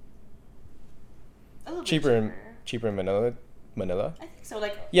 A little Cheaper bit in cheaper in Manila. I think so.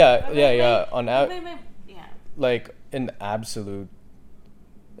 Like. Yeah, but yeah. On yeah. like in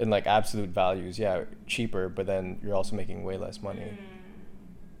in like absolute values, yeah, cheaper, but then you're also making way less money.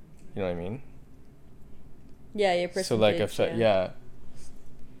 You know what I mean? Yeah, your So like percentage. yeah.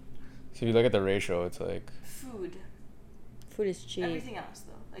 So if you look at the ratio, it's like Food. Food is cheap. Everything else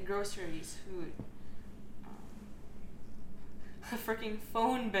though, like groceries, food. A freaking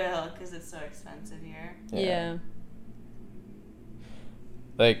phone bill because it's so expensive here. Yeah.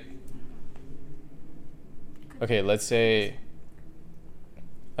 like okay, let's say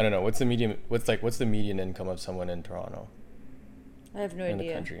I don't know, what's the median income of someone in Toronto? I have no in idea.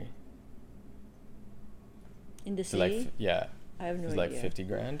 the country? In the Is it like city? yeah, I have no it's idea. like 50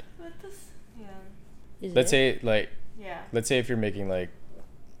 grand. But this, yeah, Is Let's it? say like yeah. let's say if you're making like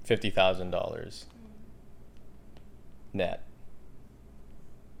 $50,000 net,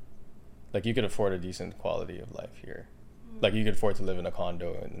 like you could afford a decent quality of life here. Like you could afford to live in a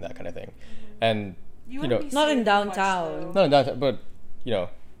condo and that kind of thing. And you know, wouldn't be Not in saving much, downtown. though. no, not but you know,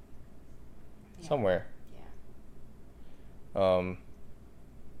 Yeah. somewhere. Yeah.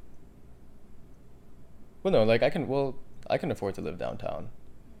 Well, no, like I can afford to live downtown.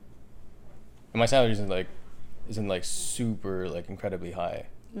 And my salary isn't like super like incredibly high.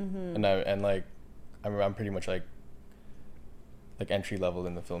 Mm-hmm. And like I'm pretty much like entry level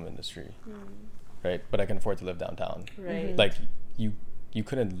in the film industry. Right? But I can afford to live downtown. Right. Like you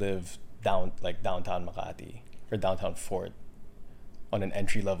couldn't live downtown Makati or downtown Fort on an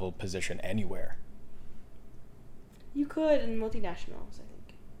entry level position anywhere. You could in multinationals, I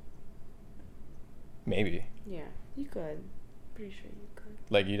think. Maybe. Yeah, you could. Pretty sure you could.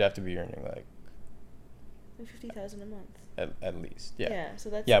 Like you'd have to be earning like Like 50,000 a month. at least. Yeah. So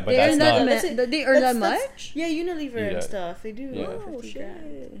that's Yeah, but They that's earn that not That's it. they earn that That's- much? Yeah, Unilever Yeah. and stuff. They do. Yeah. Oh, 50 shit.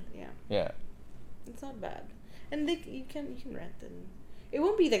 grand. Yeah, yeah. it's not bad. And you can rent and it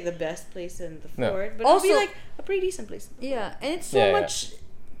won't be like the best place in the No. fort, but Also- it'll be like a pretty decent place. In the Yeah, and it's so Yeah, yeah. much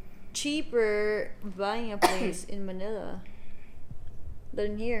cheaper buying a place in Manila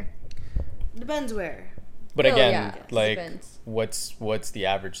than here. fort. Depends where. But Oh, again, yeah, it like depends. what's the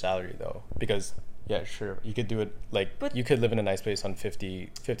average salary though? Because yeah, sure, you could do it like But- you could live in a nice place on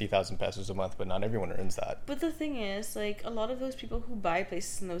 50,000 pesos a month, but not everyone earns that. But the thing is, like, a lot of those people who buy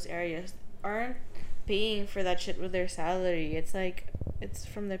places in those areas aren't paying for that shit with their salary. It's like, it's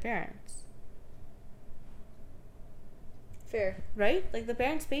from their parents. Fair. Right? Like, the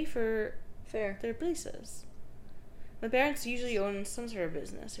parents pay for Fair. their places. The parents usually own some sort of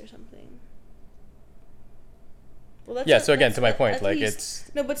business or something. Well, that's Yeah, at- so again, that's to my at- point, at like least-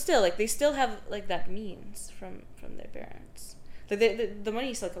 it's No, but still, like, they still have, like, that means from their parents. Like, the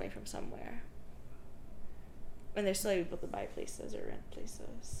money's still coming from somewhere. And they're still able to buy places or rent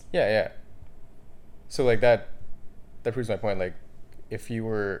places. yeah. So like that proves my point. Like if you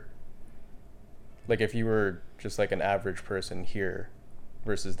were just like an average person here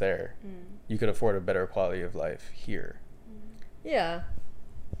versus there, you could afford a better quality of life here. Yeah.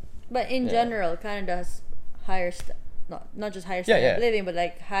 But in Yeah. general, Canada has higher not just higher Yeah, standard yeah. of living, but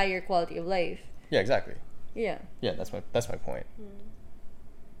like higher quality of life. Yeah, exactly. Yeah. Yeah, that's my point.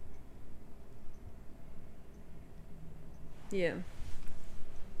 Yeah.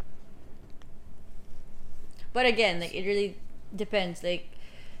 But again, like it really depends. Like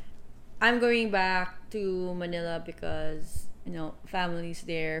I'm going back to Manila because, you know, family's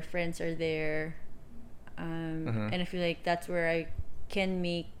there, friends are there. And I feel like that's where I can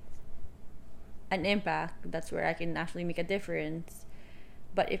make an impact. That's where I can actually make a difference.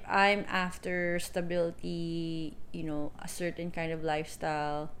 But if I'm after stability, you know, a certain kind of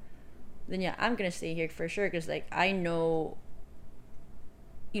lifestyle, then yeah, I'm gonna stay here for sure. Because like I know,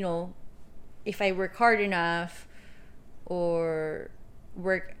 you know, if I work hard enough or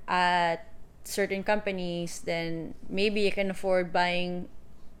work at certain companies, then maybe I can afford buying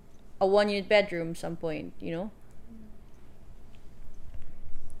a 1-unit bedroom some point, you know?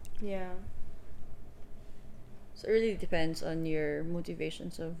 Yeah. So it really depends on your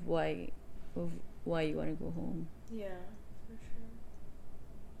motivations of why you want to go home. Yeah, for sure.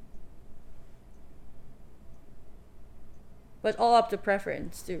 But all up to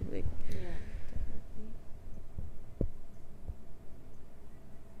preference too. Like Yeah, definitely.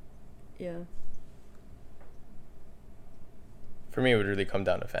 yeah. For me, it would really come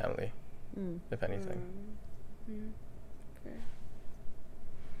down to family, Mm. if anything. Okay.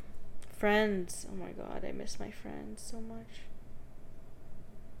 Friends. Oh my god, I miss my friends so much.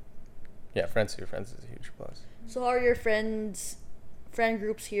 Yeah, friends is a huge plus. So how are your friend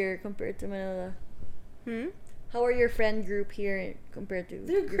groups here compared to Manila? How are your friend group here compared to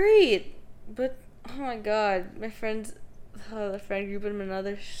They're great, but oh my god, my friends, the friend group in Manila,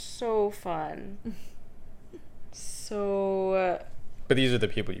 they're so fun. So But these are the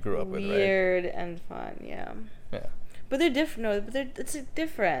people you grew up with, right? weird and fun. Yeah. Yeah. But they're different. No, but it's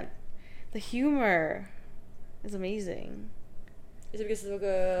different. The humor is amazing. Is it because of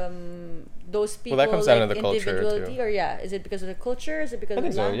those people? Well, that comes down like, to the culture, individuality, too. or is it because of the culture? Is it because I of the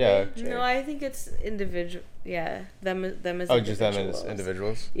think so, yeah. language? No, I think it's individual. Yeah, them as Oh, just them as individuals.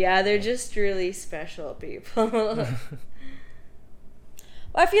 individuals? Yeah, they're just really special people.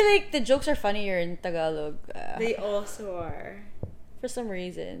 Well, I feel like the jokes are funnier in Tagalog. They also are. For some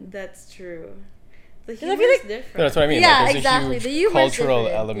reason. That's true. The 'Cause I humor feel is like- different. No, that's what I mean. Yeah, like, there's exactly. a The huge humor is cultural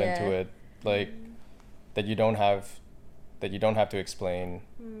different, element to yeah. it, like that you don't have to explain.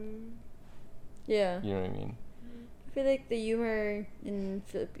 Yeah. You know what I mean? I feel like the humor in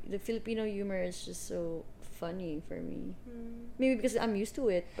the Filipino humor is just so funny for me. Maybe because I'm used to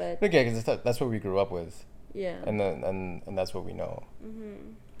it, but Like, yeah, because that's what we grew up with, yeah. and then and that's what we know,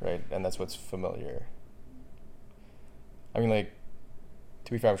 right? And that's what's familiar. I mean, like,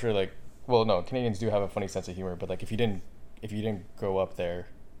 to be fair, I'm sure, like, well, no, Canadians do have a funny sense of humor, but like, if you didn't grow up there,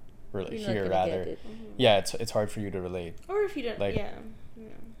 or like You're not here gonna rather, get it. yeah, it's hard for you to relate. Or if you don't, Like- yeah.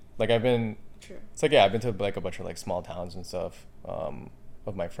 Like, I've been. True. It's like, yeah, I've been to like a bunch of like small towns and stuff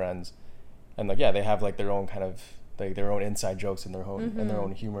of my friends, and like, yeah, they have like their own kind of like their own inside jokes and their own and their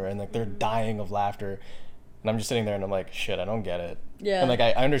own humor, and like they're dying of laughter, and I'm just sitting there and I'm like, shit, I don't get it. Yeah. And like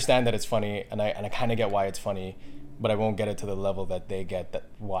I understand that it's funny, and I kind of get why it's funny, but I won't get it to the level that they get that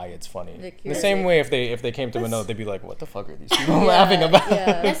why it's funny. Like, The you're same like- way if they came to That's- Manila, they'd be like, what the fuck are these people laughing about?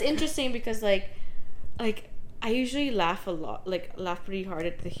 Yeah. That's interesting because like I usually laugh a lot, like laugh pretty hard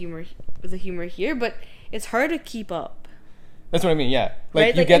at the humor here, but it's hard to keep up. That's what I mean. Yeah, like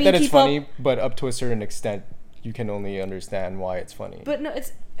Right? you Like, get I mean, that it's keep up- funny, but up to a certain extent, you can only understand why it's funny. But no,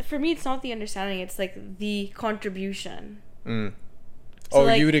 it's for me. It's not the understanding. It's like the contribution. Mm. So, Oh,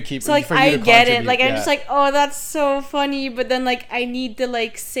 like, you to keep. So like for you I to get it. contribute, Like I'm yeah. just like, oh, that's so funny. But then like I need to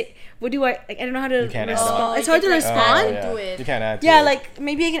like say, what do I? Like, I don't know how to You can't add respond. on. It's hard to You get, like, respond. add into it. You can't add. To Yeah, it. like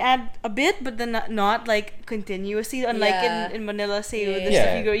maybe I can add a bit, but then not like continuously. Unlike Yeah. in Manila, say Yeah, with yeah, the yeah.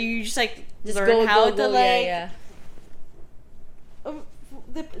 stuff you go, you just like Just learn go, how go, to go. like. Yeah.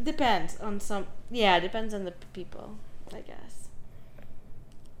 Depends on some. Yeah, depends on the people, I guess.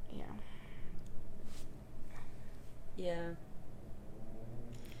 Yeah. Yeah.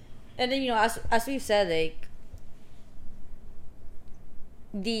 And then as we've said, like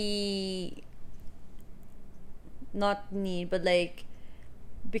the not need, but like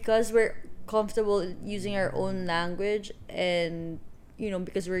because we're comfortable using our own language, and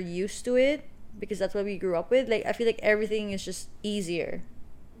because we're used to it, because that's what we grew up with. Like I feel like everything is just easier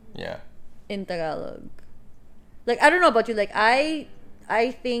Yeah. in Tagalog. Like I don't know about you, like I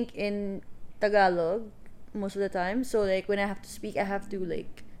think in Tagalog most of the time. So like when I have to speak, I have to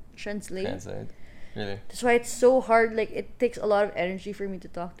like translate. Really. That's why it's so hard. Like it takes a lot of energy for me to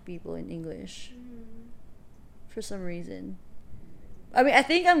talk to people in English. For some reason. I mean, I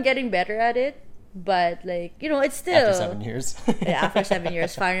think I'm getting better at it, but like it's still After 7 years. yeah, after 7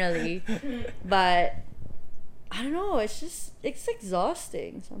 years finally. But I don't know, it's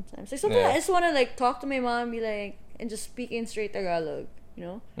exhausting sometimes. Like sometimes Yeah. I just want to like talk to my mom and be like, and just speak in straight Tagalog,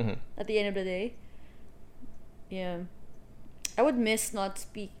 Mhm. at the end of the day. Yeah. I would miss not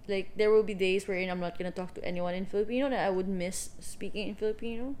speak, like there will be days wherein I'm not gonna talk to anyone in Filipino, and I would miss speaking in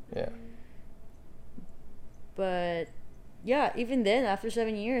Filipino. Yeah. But yeah, even then after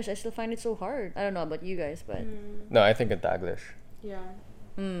 7 years I still find it so hard. I don't know about you guys, but No, I think in Taglish. Yeah.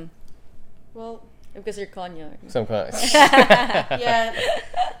 Well, because you're Konya. Some kind. yeah.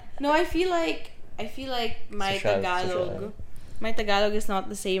 No, I feel like my Social- Tagalog, social. my Tagalog is not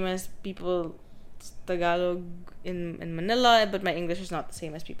the same as people's Tagalog in Manila, but my English is not the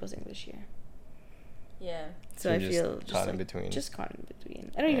same as people's English here. Yeah. So So I you're feel just just caught in like, between. just caught in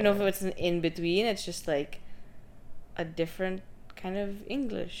between. I don't even know if it's an in between. It's just like a different kind of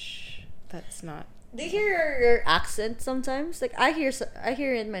English. That's not. Do you hear your accent sometimes? Like I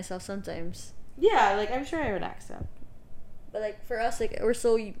hear it myself sometimes. Yeah, like I'm sure I have an accent. But like for us, like we're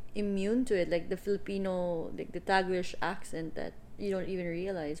so immune to it, like the Filipino, like the Taglish accent, that you don't even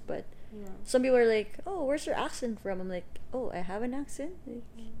realize. But Yeah. some people are like, "Oh, where's your accent from?" I'm like, "Oh, I have an accent." Like,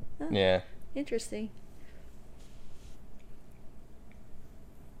 huh, Yeah. interesting.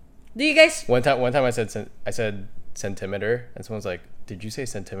 Do you guys? One time I said centimeter, and someone's like, "Did you say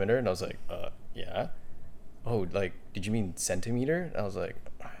centimeter?" And I was like, yeah." Oh, like, did you mean centimeter? And I was like,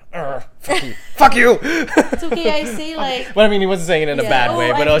 fuck you, fuck you. It's okay. I say like. But I mean, he wasn't saying it in a Yeah. bad Oh,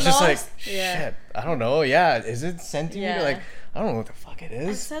 way. But I was I've just like, lost- Yeah. shit, I don't know. Yeah, is it centimeter? Yeah. Like, I don't know what the fuck it I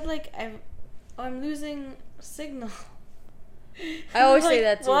is. said like I'm losing signal. I always Like, say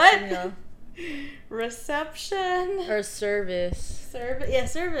that too. what? Signal. Reception. Or service. Service. Yeah,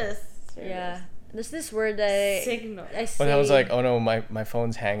 service. Yeah. There's this word that Signal. I say. When I was like, oh no, my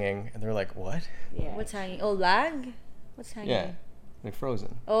phone's hanging, and they're like, what? Yeah. What's hanging? Oh, lag? What's hanging? Yeah, like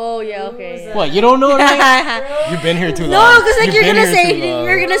frozen. Oh, yeah, okay. Frozen. What? You don't know that? You've been here too long. No, because like You've you're been gonna here say, too long.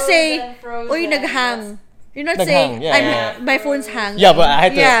 you're gonna say, Frozen, oy, naghang. You're not Naghang, saying, yeah, yeah. my phone's hanging. Yeah, but I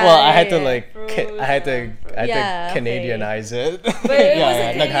had to. Yeah, well, I had to yeah. like. I had to. I had Yeah, to okay. Canadianize it. But it wasn't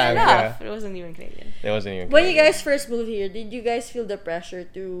yeah, Canadian naghang, enough. It wasn't even Canadian. It wasn't even. When you Canadian. guys first moved here, did you guys feel the pressure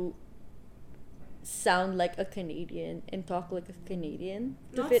to sound like a Canadian and talk like a Canadian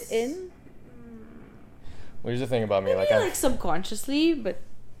to Not fit s- in? Well, here's the thing about me, Maybe like, like subconsciously, but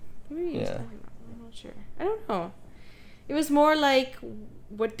maybe Yeah. I'm not sure. I don't know. It was more like,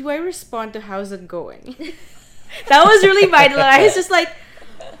 what do I respond to? How's it going? That was really vital. I was just like,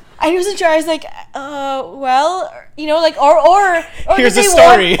 I wasn't sure. I was like, well, you know, like, or Here's did a they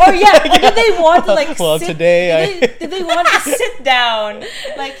story. Want, or yeah, or did they want to like? Well, sit, today did they want to sit down?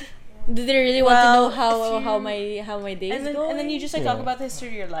 Like, Did they really want to know Well, if how you- my day is and then going? you just like Yeah. talk about the history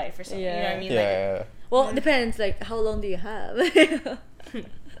of your life or something. You know what I mean? yeah, Like, yeah. Well, it depends. Like, how long do you have?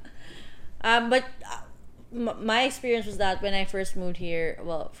 But my experience was that when I first moved here,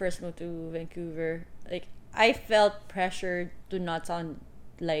 first moved to Vancouver, like I felt pressured to not sound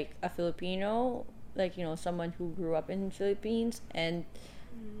like a Filipino, like someone who grew up in the Philippines, and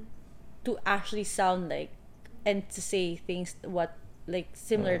to actually sound like and to say things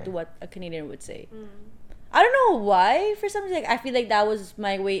similar to what a Canadian would say. I don't know why. For some reason, like, I feel like that was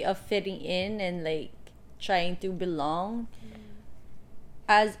my way of fitting in and like trying to belong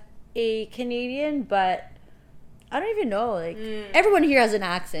as a Canadian. But I don't even know. Like everyone here has an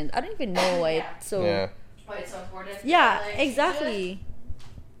accent. I don't even know why it's so. Yeah. why it's so important. Yeah, exactly.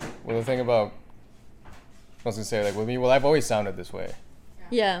 Well, the thing about, I was gonna say, like with me, well, I've always sounded this way.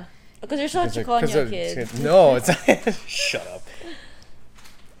 Yeah, because you're such a 'Cause Konya kid. No, it's shut up.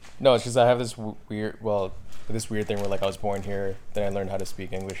 No, it's because I have this this weird thing where like I was born here, then I learned how to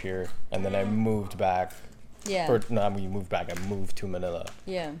speak English here, and then I moved back. Yeah. Or no, I mean moved back. I moved to Manila,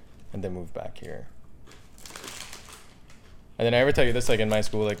 Yeah. and then moved back here. And then I ever tell you this, like in my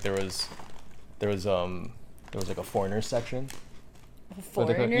school, like there was like a foreigners section. What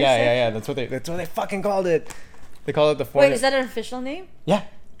they call- Foreigners. yeah. That's what they fucking called it. They call it the foreigners. Wait, is that an official name? Yeah.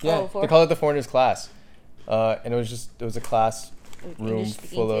 Oh, They call it the foreigners class. And it was a class room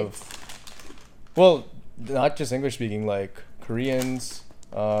English-speaking full kids. of, well, not just English speaking, like Koreans,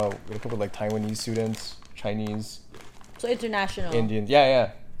 we had a couple like Taiwanese students, Chinese, So international. Indian,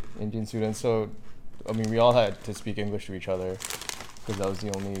 Indian students. So, I mean, we all had to speak English to each other because that was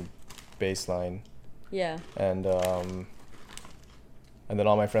the only baseline. Yeah. And then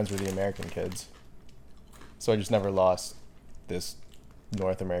all my friends were the American kids. So I just never lost this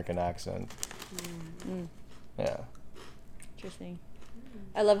North American accent. Mm. Yeah. Interesting.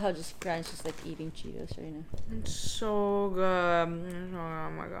 I love how just Grant's just like eating Cheetos right now. It's so good. Oh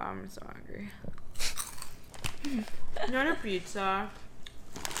my god, I'm so hungry. You want a pizza?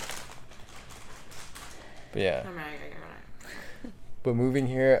 But yeah. Oh my god. But moving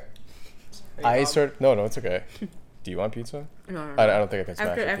here, no, it's okay. Do you want pizza? No. I don't think I can smash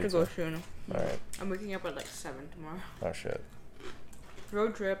I your have to pizza. go soon. Alright. I'm waking up at like 7 tomorrow. Oh shit.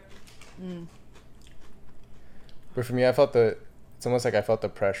 Road trip. But for me, it's almost like I felt the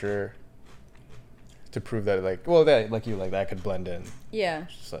pressure to prove that that like you, like that I could blend in. Yeah.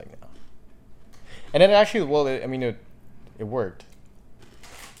 It's just like, no. And then actually, it worked.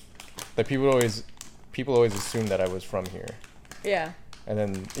 Like people always assume that I was from here. Yeah. And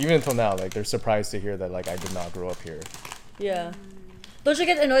then even until now, like they're surprised to hear that like I did not grow up here. Yeah. Don't you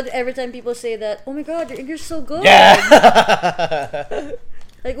get annoyed every time people say that? Oh my god, your English is so good. Yeah.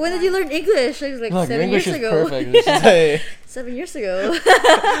 Like, when did you learn English? I was like, Look, your 7 English years is ago. perfect. It's just like, 7 years ago.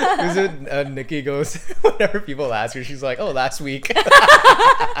 is it Nikki goes whenever people ask her, she's like, "Oh, last week."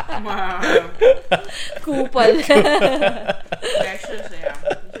 Wow. Kupal. I should say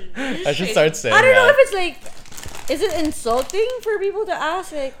I should start saying. I don't know that. if it's like, is it insulting for people to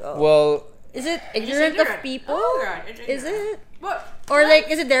ask? Like, Well, is it ignorant of people? Oh god, it's Is ignorant. it? What? Or like,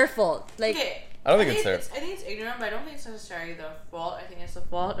 is it their fault? Like, Okay. I don't think it's their. I think it's ignorant, but I don't think it's necessarily the fault. I think it's the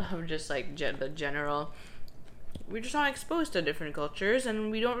fault of just like the general. We're just not exposed to different cultures, and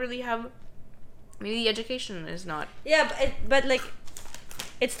we don't really have. Maybe the education is not. yeah, but like,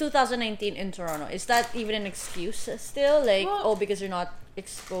 it's 2019 in Toronto. Is that even an excuse still? Like, Well, because you're not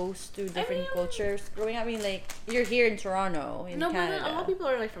exposed to different mean- cultures growing up? I mean, like, you're here in Toronto, in No, Canada. but a lot of people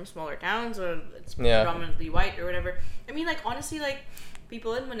are like from smaller towns or it's Yeah. predominantly white or whatever. I mean, like honestly, like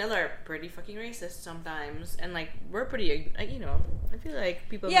people in Manila are pretty fucking racist sometimes, and like we're pretty, you know, I feel like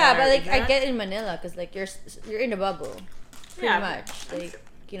people. in Yeah, Manila but are like I ignorant. get in Manila because like you're in a bubble, pretty Yeah, much. I'm Like sure.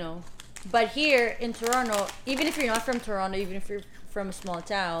 you know, but here in Toronto, even if you're not from Toronto, even if you're from a small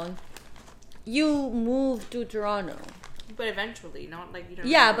town, you move to Toronto. But eventually, not like you don't.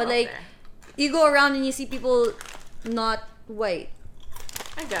 Yeah, grow but up like there. you go around and you see people not white.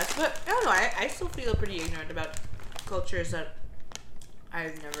 I guess, but I don't know. I still feel pretty ignorant about cultures that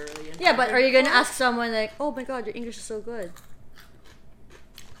I've never really. Yeah, but encountered are you gonna before. ask someone like, "Oh my God, your English is so good,"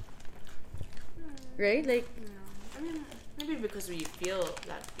 right? Like, No. I mean, maybe because we feel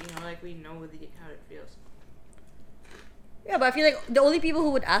that, you know, like we know how it feels. yeah, but I feel like the only people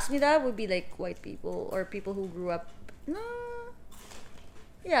who would ask me that would be like white people or people who grew up. No.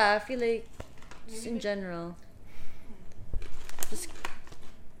 Yeah, I feel like just in general. Just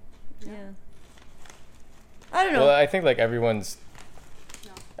yeah. I don't know. Well, I think like everyone's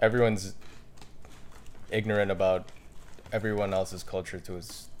No. ignorant about everyone else's culture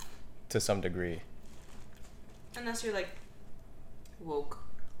to some degree. Unless you're like woke.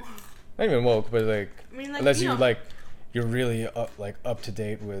 Not even woke, but like, I mean, like, unless you you know- like you're really up to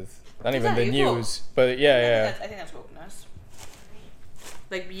date with not even the Exactly, woke. news, but yeah. I think that's wokeness.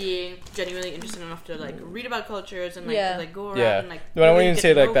 Like being genuinely interested enough to like read about cultures and like Yeah. to, like go around Yeah. and like. No, I wouldn't really even get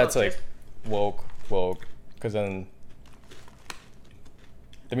say to know like that's cultures. like woke, because then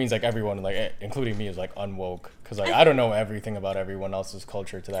that means like everyone, like including me, is like unwoke, because like I don't know everything about everyone else's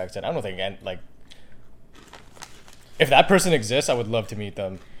culture to that extent. I don't think like if that person exists, I would love to meet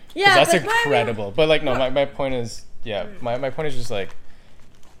them. 'Cause Yeah, that's but- incredible. But like no, my point is my point is just like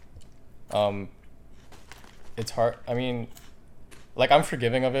it's hard. I mean, like I'm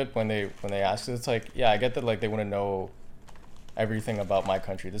forgiving of it when they ask it. It's like, yeah, I get that like they want to know everything about my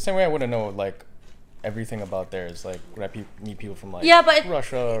country. The same way I want to know like everything about theirs. Like when I meet people from like Yeah, but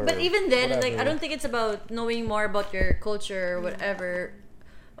Russia or but even then, like whatever. I don't think it's about knowing more about your culture or whatever.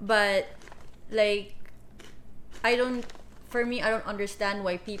 But like I don't for me I don't understand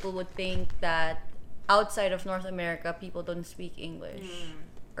why people would think that outside of North America people don't speak English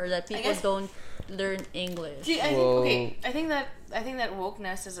or that people guess- don't learn English. See, Well- I think that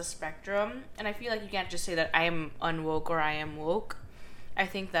wokeness is a spectrum, and I feel like you can't just say that I am unwoke or I am woke. I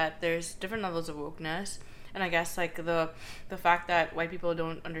think that there's different levels of wokeness, and I guess like the fact that white people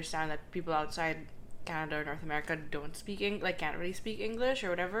don't understand that people outside Canada or North America don't speak can't really speak English or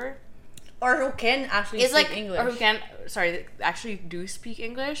whatever. Or who can actually It's speak like English. or who can actually do speak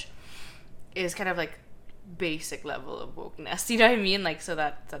English is kind of like basic level of wokeness. You know what I mean? Like so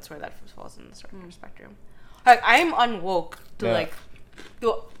that's where that falls in the sort of spectrum. Like I'm unwoke to Yeah. like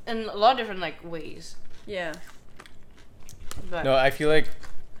to in a lot of different like ways. Yeah. But No, I feel like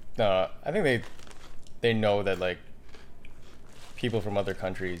no. I think they know that like people from other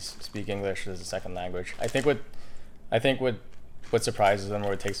countries speak English as a second language. I think what surprises them or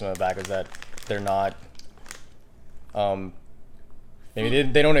what takes them aback is that they're not. Maybe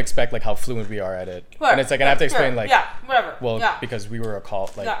they don't expect like how fluent we are at it, and it's like I have to explain like whatever. well yeah. because we were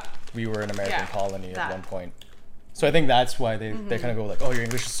Yeah. we were an American Yeah. colony at That. one point. So I think that's why they kind of go like, oh, your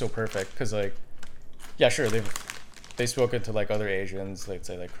English is so perfect, because like yeah, sure, they've spoken to like other Asians, like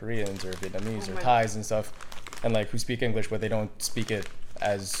say like Koreans or Vietnamese Oh or my- Thais and stuff, and like who speak English, but they don't speak it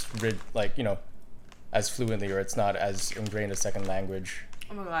as like you know as fluently, or it's not as ingrained a second language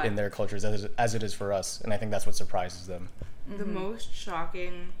Oh my god. in their cultures as it is for us, and I think that's what surprises them. The most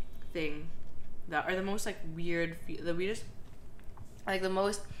shocking thing that, or the most like weird, the weirdest, like the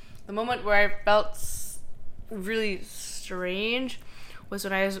moment where I felt really strange was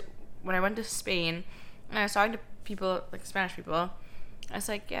when I went to Spain and I was talking to people, like Spanish people. I was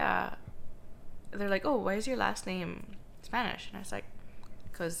like, yeah. They're like, oh, why is your last name Spanish? And I was like,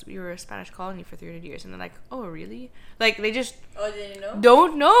 because we were a Spanish colony for 300 years. And they're like, oh, really? Like, they just Oh, did you know?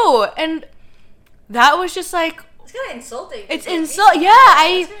 don't know. And that was just like, It's kind of insulting. it's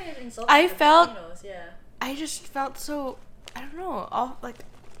I felt- Yeah. I just felt so, I don't know, all like,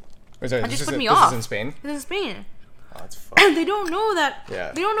 Wait, sorry, It this just is put me this off. is in Spain. this is Spain. Oh, that's fucked. They don't know that.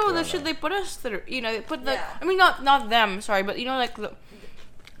 Yeah, They don't know they the don't shit know. they put us through. You know, they put the. Yeah. I mean, not them. Sorry, but you know, like the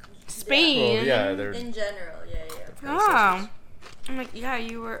Spain. Well, yeah, they're In general, yeah. Yeah. I'm like, yeah,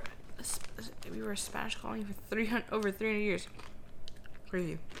 we were a Spanish colony for over 300 years.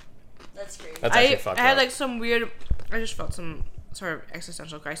 Crazy. That's crazy. That's actually fucked I had up. like some weird. I just felt some sort of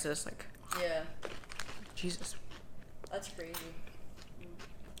existential crisis. Like, Yeah, Jesus. that's crazy.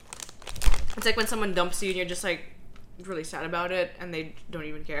 It's like when someone dumps you and you're just like really sad about it, and they don't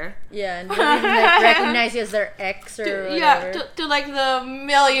even care. Yeah, and they don't even like recognize you as their ex or whatever. Yeah, to like the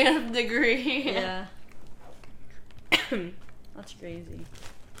millionth degree. Yeah. That's crazy.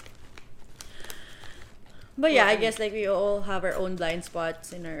 But yeah, I guess like we all have our own blind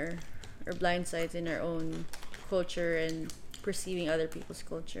spots in our or blind sides in our own culture and perceiving other people's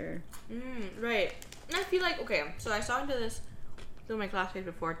culture. Right. And I feel like, okay, so I was talking to this to my classmates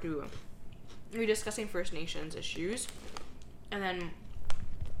before too. We were discussing First Nations issues. And then,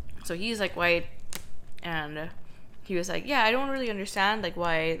 so he's like white, and he was like, yeah, I don't really understand like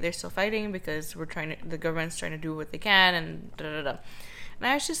why they're still fighting, because the government's trying to do what they can, and da da da. And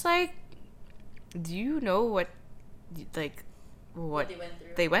I was just like, do you know what they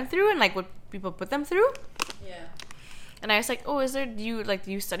went through and like what people put them through? Yeah. And I was like, oh, do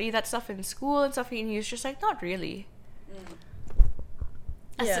you study that stuff in school and stuff? And he was just like, not really.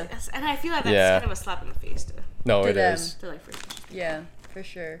 Yeah. And I feel like that's kind of a slap in the face to it them. is. like First Nations. Yeah, for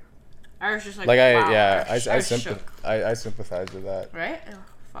sure. I was just like, Like wow, I was shook. sympathize with that. Right? Oh,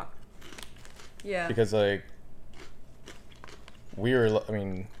 fuck. Yeah. Because like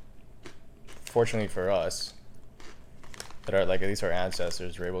fortunately for us, that are like at least our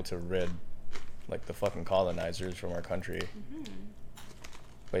ancestors were able to rid like the fucking colonizers from our country.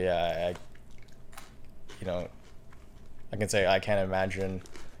 But yeah, I can say I can't imagine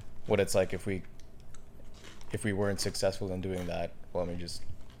what it's like if we weren't successful in doing that. Well, I mean, just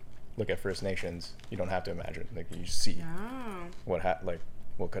look at First Nations. You don't have to imagine. Like, you see what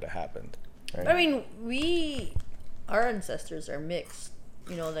could have happened. Right? I mean, our ancestors are mixed.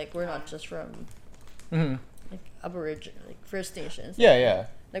 You know, like we're not just from like Aboriginal, like First Nations. Yeah.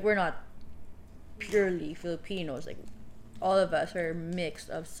 Like we're not purely Filipinos. Like all of us are mixed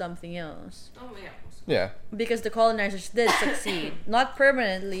of something else. Oh, yeah. Yeah. Because the colonizers did succeed, not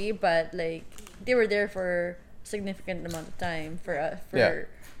permanently, but like they were there for a significant amount of time for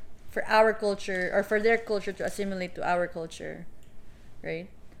our culture, or for their culture to assimilate to our culture, right?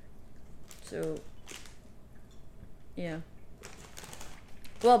 So, yeah.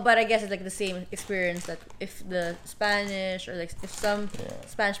 Well, but I guess it's like the same experience that if the Spanish or like if some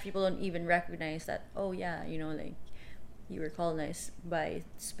Spanish people don't even recognize that, oh yeah, you know, like you were colonized by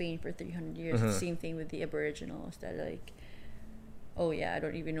Spain for 300 years. The same thing with the Aboriginals that like, oh yeah, I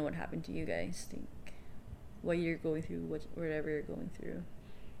don't even know what happened to you guys. Think what you're going through, whatever you're going through.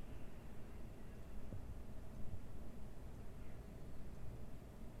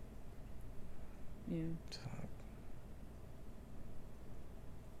 Yeah.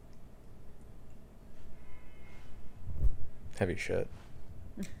 Heavy shit.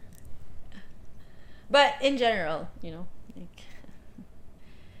 But in general, you know, like,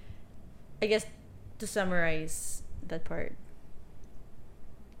 I guess to summarize that part,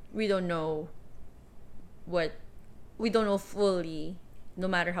 we don't know fully, no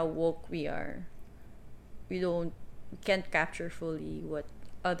matter how woke we are. We can't capture fully what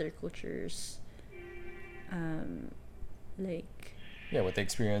other cultures, like. Yeah, what they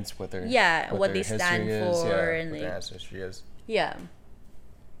experience, what their what they stand for, and what like their ancestry is. Yeah.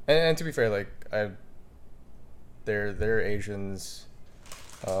 And to be fair, like there are Asians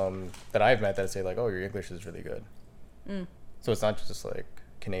that I've met that say like, oh, your English is really good. So it's not just like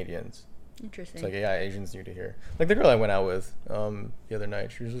Canadians. Interesting. It's like, yeah, Asians need to hear. Like the girl I went out with the other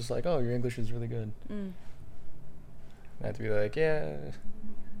night, she was just like, oh, your English is really good. I had to be like, yeah.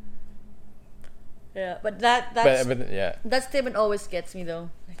 Yeah, but that statement always gets me though.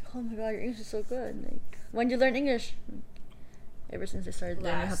 Like, oh my god, your English is so good. Like, when did you learn English? Ever since I started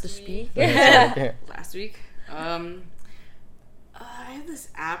learning how to speak. Last week. I have this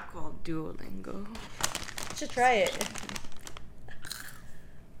app called Duolingo. You should try it.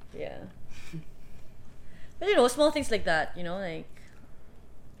 Yeah. But you know, small things like that, you know, like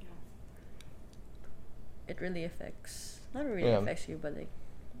it really affects, not really affects you, but like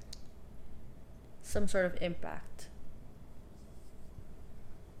some sort of impact.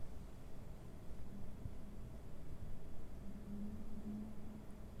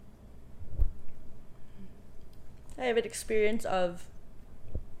 I have an experience of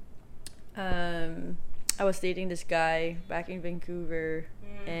I was dating this guy back in Vancouver,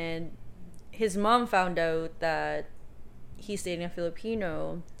 and his mom found out that he's dating a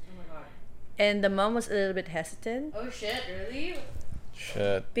Filipino. Oh my god. And the mom was a little bit hesitant. Oh shit, really?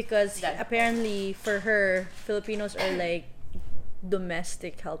 Shit. Because apparently for her, Filipinos are like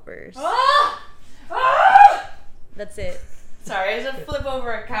domestic helpers. Ah! Ah! That's it. Sorry, I just flip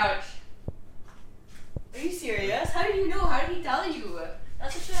over a couch. Are you serious? How did you know? How did he tell you?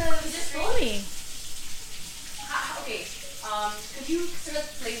 That's such a Funny. Okay. Could you sort of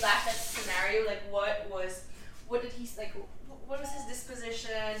play back that scenario? Like, what did he like? What was his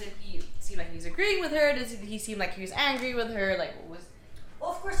disposition? Did he seem like he was agreeing with her? Did he seem like he was angry with her? Like, what was?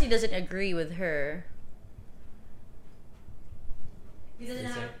 Well, of course he doesn't agree with her. He doesn't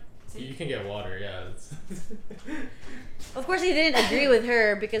have. You can get water, yeah. Of course, he didn't agree with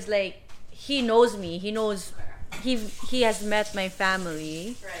her because like he knows me. He knows he has met my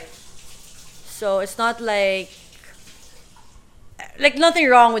family. Right. So it's not like nothing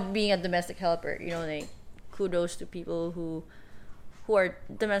wrong with being a domestic helper. You know, like kudos to people who are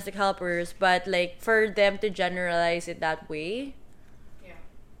domestic helpers, but like for them to generalize it that way Yeah.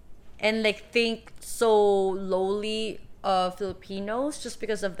 and like think so lowly of Filipinos just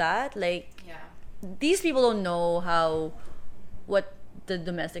because of that, like Yeah. these people don't know what the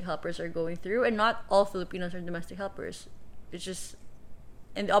domestic helpers are going through, and not all Filipinos are domestic helpers. It's just,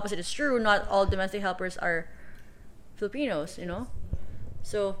 and the opposite is true. Not all domestic helpers are Filipinos, you know.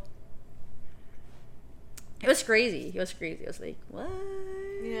 So it was crazy. It was crazy. I was like, what?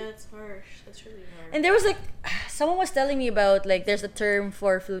 Yeah, it's harsh. That's really hard. And there was like, someone was telling me about like there's a term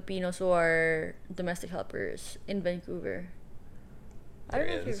for Filipinos who are domestic helpers in Vancouver. I don't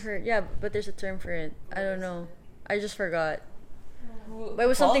know if you've heard. Yeah, but there's a term for it. I don't know. I just forgot. But it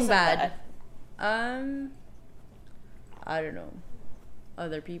was something bad. I don't know.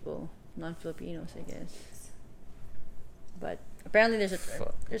 Other people, non-Filipinos, I guess. But apparently there's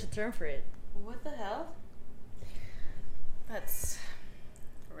a term for it. What the hell? That's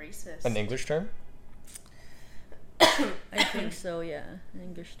racist. An English term? I think so, yeah. An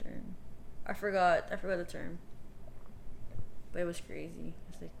English term. I forgot the term. But it was crazy.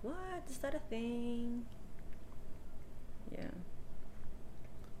 I was like, what? Is that a thing? Yeah.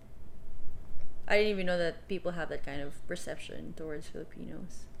 I didn't even know that people have that kind of perception towards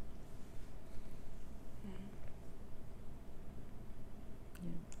Filipinos.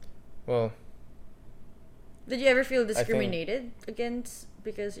 Well, Did you ever feel discriminated against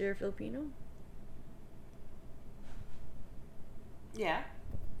because you're Filipino? Yeah.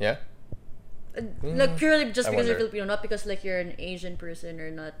 yeah. Like purely just I because you're wonder. Filipino, not because like you're an Asian person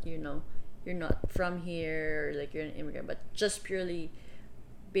or not, you know, you're not from here or like you're an immigrant, but just purely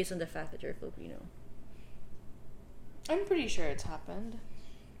based on the fact that you're Filipino. I'm pretty sure it's happened.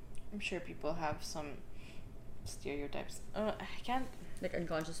 I'm sure people have some stereotypes. I can't. Like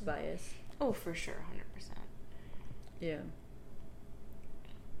unconscious bias. Oh, for sure, 100%. Yeah.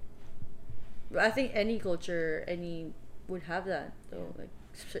 But I think any culture, would have that though. Like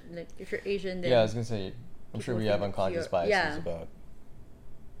if you're Asian, then Yeah, I was gonna say, I'm sure people we have think unconscious you're- biases yeah.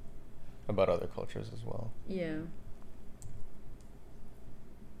 about other cultures as well. Yeah.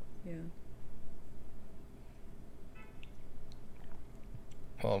 Yeah.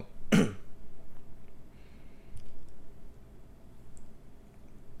 Well,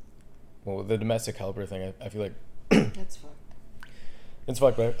 well, the domestic helper thing, I feel like That's fucked. it's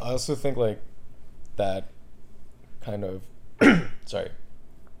fucked, but I also think like that kind of sorry.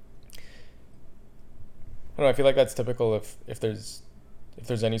 I don't know, I feel like that's typical if there's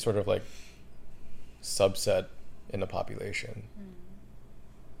any sort of like subset in the population.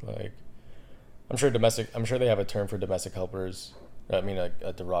 Like I'm sure they have a term for domestic helpers. I mean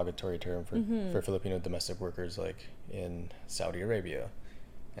a derogatory term for Filipino domestic workers like in Saudi Arabia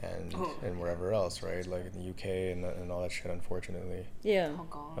and wherever else, right? Like in the UK and all that shit, unfortunately. Yeah. Hong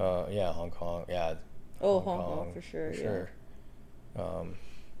Kong. Yeah, Hong Kong. Yeah. Oh, Hong Kong for sure. Sure. But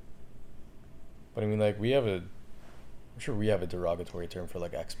I mean, like I'm sure we have a derogatory term for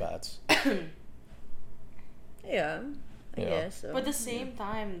like expats. Yeah. I You know. guess so. But at the same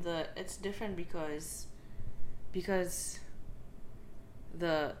time, it's different because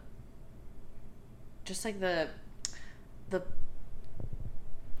the just like the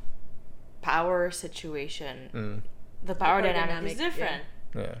power situation, the power dynamic is different.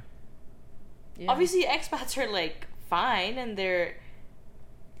 Yeah. Yeah. Obviously, expats are like fine, and they're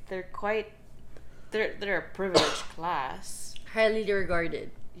a privileged class. highly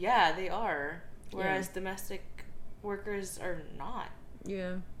regarded. Yeah, they are. Whereas domestic workers are not.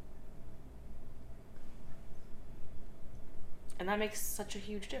 Yeah. And that makes such a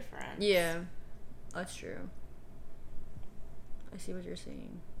huge difference. Yeah. That's true. I see what you're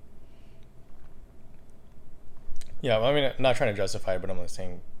saying. Yeah, well, I mean, I'm not trying to justify it, but I'm just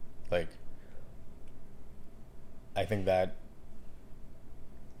saying, like, I think that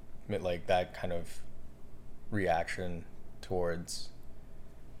kind of reaction towards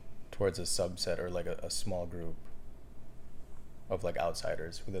a subset or like a small group of like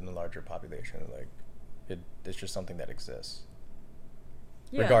outsiders within the larger population, like it's just something that exists,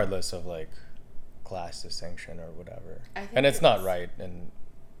 Yeah. regardless of like class distinction or whatever. I think And it's not it's- right, and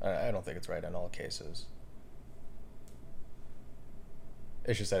I don't think it's right in all cases.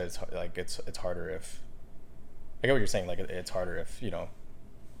 It's just that it's harder if I get what you're saying. Like it's harder if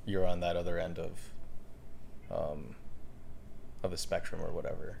you're on that other end of the spectrum or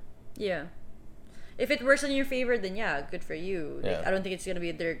whatever. Yeah. If it works in your favor, then yeah, good for you. Like, Yeah. I don't think it's gonna be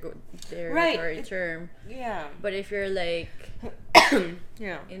a derogatory Right. term. Yeah. But if you're like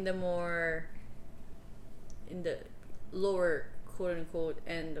Yeah. in the lower quote unquote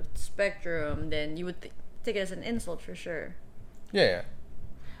end of the spectrum, then you would take it as an insult for sure. Yeah.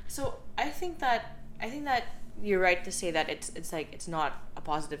 So I think that you're right to say that it's like it's not a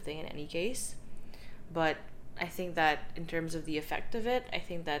positive thing in any case, but I think that in terms of the effect of it, I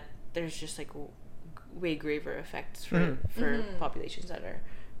think that there's just like way graver effects for populations that are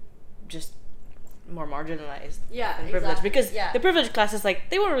just more marginalized Yeah, than privileged, exactly. because Yeah. the privileged classes, like,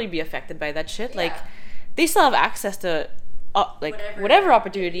 they won't really be affected by that shit. Like, Yeah. they still have access to like whatever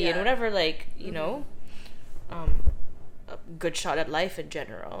opportunity and Yeah. whatever, like, you know, a good shot at life in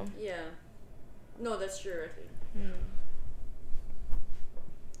general. Yeah. No, that's true, I think.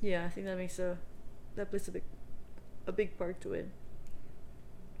 Yeah, I think that plays a big part to it.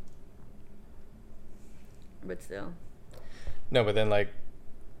 But still. No, but then like,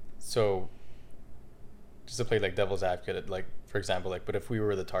 so just to play like devil's advocate, like for example, like, but if we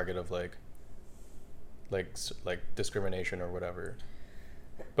were the target of like discrimination or whatever,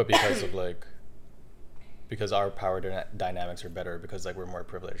 but because of like, because our power dynamics are better, because like we're more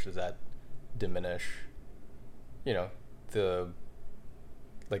privileged, does that diminish, you know, the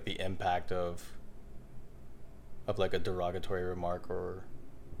impact of like a derogatory remark or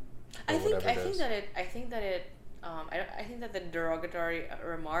I think whatever it is? I think that the derogatory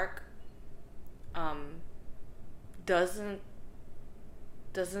remark doesn't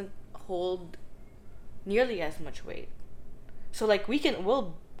hold nearly as much weight. So like we can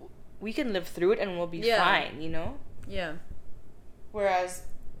live through it and we'll be Yeah. fine, you know? Yeah. Whereas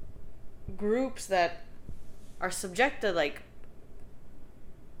groups that are subject to like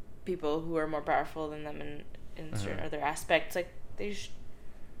people who are more powerful than them in certain other aspects, like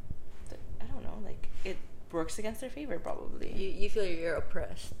I don't know, like it works against their favor probably. You feel you're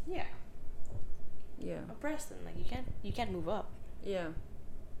oppressed. Yeah, Yeah. oppressed, and like you can't move up. Yeah.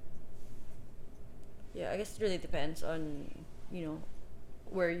 Yeah, I guess it really depends on, you know,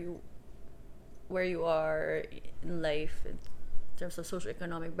 where you are in life in terms of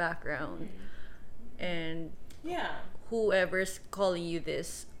socioeconomic background, and Yeah. whoever's calling you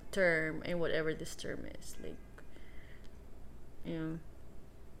this term and whatever this term is, like, you know,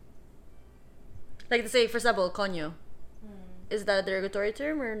 like to say, for example, konyo, is that a derogatory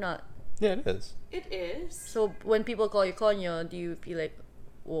term or not? Yeah, it is. It is. So when people call you konyo, do you feel like,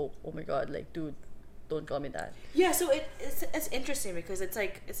 oh my god, like, dude, don't call me that? Yeah, so it's interesting because it's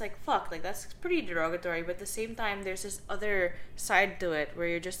like fuck, like that's pretty derogatory, but at the same time there's this other side to it where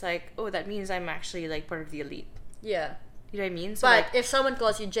you're just like, oh, that means I'm actually like part of the elite. Yeah. You know what I mean? So But like, if someone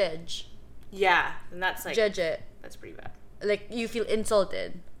calls you Jedge, yeah, then that's like Jeje, that's pretty bad. like, you feel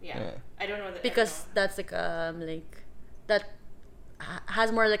insulted Yeah. Yeah. I don't know that because that's like that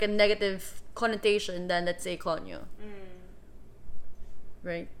has more like a negative connotation than, let's say, konyo,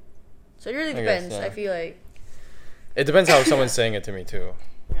 right? So it really I guess, depends. yeah. I feel like It depends how someone's saying it to me too.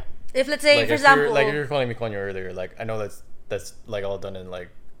 if, let's say, Like for if you're, example, like if you're calling me konyo earlier, like I know that's like all done in like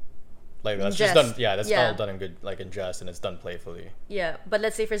that's jest. just done. Yeah, that's Yeah. all done in good, like in jest, and it's done playfully. yeah, but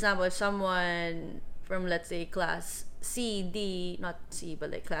let's say, for example, if someone from, let's say, class C, D, not C,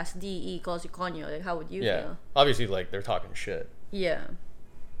 but like class D, E calls you konyo, like, how would you Yeah, feel? obviously, like they're talking shit. Yeah.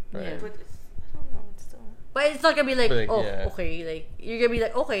 Right. Yeah. But I don't know, it's still But it's not gonna be like, But, like, oh, yeah. okay, like, you're gonna be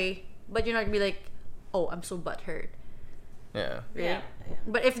like, okay, but you're not gonna be like, oh, I'm so butthurt. Yeah. Right? yeah.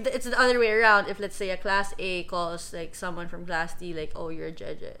 But if it's the other way around, if, let's say, a class A calls like someone from class D, like, oh, you're a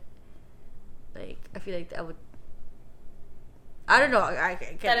jeje, like, I feel like that would, I don't know, I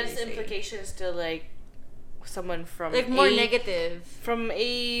can't That really is say. implications to like someone from Like, more a, negative. from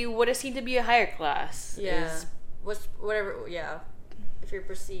a what is seen to be a higher class. Yeah. is- Whatever, yeah. If you're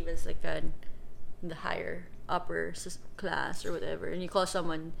perceived as like in the higher, upper class or whatever, and you call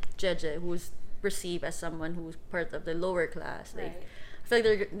someone jeje, who's perceived as someone who's part of the lower class, like, Right. I feel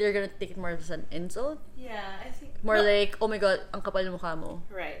like they're gonna take it more as an insult. Yeah, I think More well, like, oh my god, ang kapal ng mukha mo.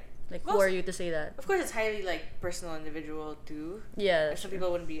 right. Like, Well, who are you to say that? Of course, it's highly like personal, individual too. Yeah, Like, that's some true.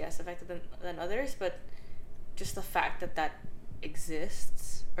 people wouldn't be as affected than others, but just the fact that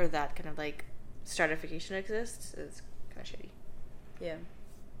exists, or that kind of like stratification exists, is kind of shitty. Yeah.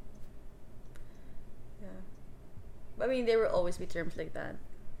 Yeah. But I mean, there will always be terms like that,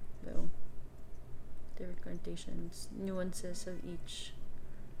 though. Different connotations, nuances of each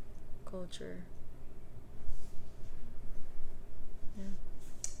culture. Yeah.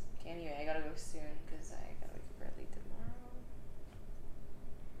 Okay, anyway, I gotta go soon because I gotta wake up early tomorrow.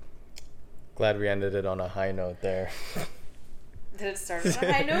 Glad we ended it on a high note there. Did it start on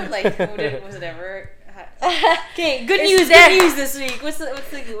a high note? Like, was it ever? Okay, good Is news. there- Good news this week. What's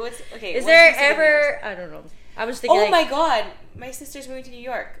okay? Is what's there the good ever? news? I don't know. I was thinking. Oh like, my god, my sister's moving to New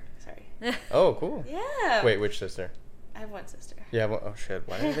York. Sorry. Oh, cool. Yeah. Wait, which sister? I have one sister. Yeah. Well, oh shit.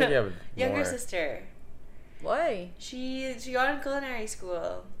 Why did I think you have Younger more? sister. Why? She got in culinary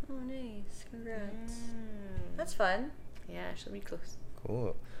school. Oh, nice. Congrats. Mm. That's fun. Yeah, she'll be close.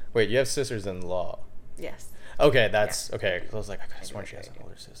 Cool. Wait, you have sisters-in-law. Yes. Okay, that's okay. 'Cause I was like, I could have sworn she has an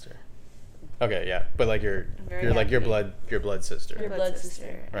older sister. Okay, yeah, but like you're like your blood sister. Your blood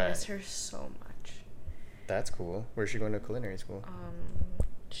sister. I Right. miss her so much. That's cool. Where's she going to culinary school?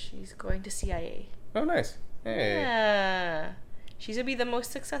 She's going to CIA. Oh, nice. Hey. Yeah. She's gonna be the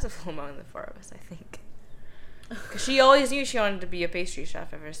most successful among the four of us, I think. 'Cause she always knew she wanted to be a pastry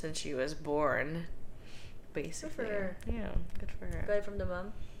chef ever since she was born. Basically. Good for her. Yeah, good for her. Got it from the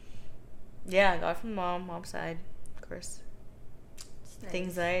mom. Yeah, I got it from mom's side, of course. It's nice.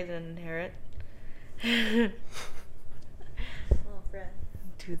 Things I didn't inherit. Oh, friend.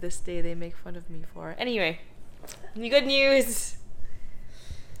 To this day, they make fun of me for. Anyway, good news.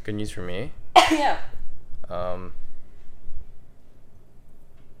 Good news for me. Yeah.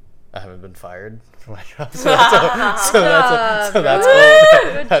 I haven't been fired from my job, so that's Good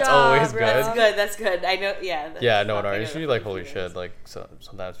that's job, always bro. good. That's good. That's good. I know. Yeah. That's Yeah, no, something usually of like a holy feelings. shit, like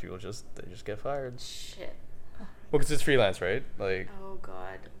sometimes people just get fired. Shit. Well, because it's freelance, right? Like Oh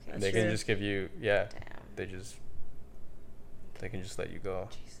God. Okay. they true. can just give you Damn. they can just let you go.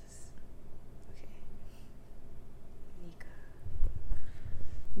 Jesus. Okay. Nika.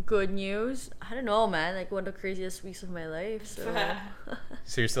 Good news. I don't know, man. Like one of the craziest weeks of my life. So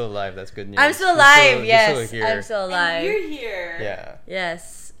So you're still alive. That's good news. I'm still You're alive. you're Yes, here. I'm still alive. And you're here. Yeah.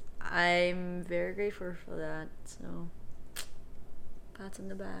 Yes, I'm very grateful for that. So, pats on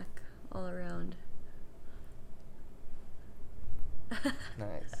the back all around. Nice.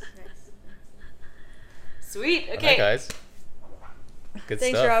 Nice. Sweet. All Okay. right, guys. Good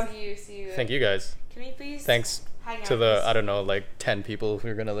Thanks, stuff. Rob. See you. Thank you guys. Can we please? Thanks Hang to out the this- I don't know like 10 people who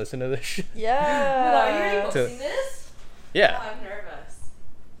are gonna listen to this shit. Are you Yeah. already posting this? Yeah. Oh, I'm nervous.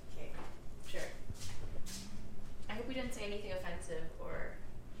 Okay. Sure. I hope we didn't say anything offensive or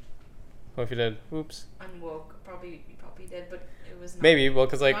What if you did? Oops. unwoke. Probably you probably did, but it was not, Maybe. Well,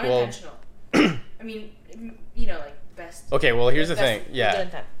 because like not well. intentional. I mean, like best. Okay. Well, here's the best thing. good Yeah.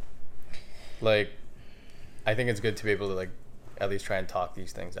 intent. Like, I think it's good to be able to like at least try and talk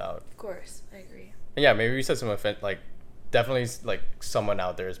these things out. Of course, I agree. And yeah, maybe we said some like definitely like someone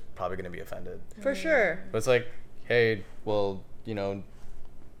out there is probably gonna be offended. For sure. But it's like, hey, well,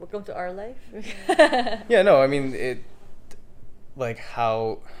 Welcome to our life. yeah, no, I mean it. Like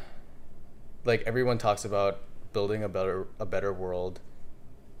how, like everyone talks about building a better world,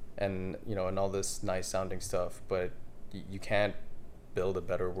 and and all this nice sounding stuff, but you can't build a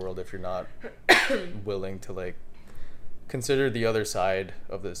better world if you're not willing to like consider the other side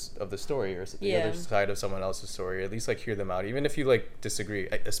of the story or the Yeah. other side of someone else's story. At least like hear them out, even if you like disagree,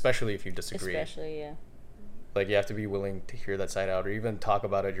 especially if you disagree. Especially, yeah. Like you have to be willing to hear that side out, or even talk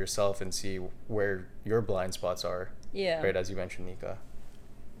about it yourself and see where your blind spots are. Yeah. Right, as you mentioned, Nika.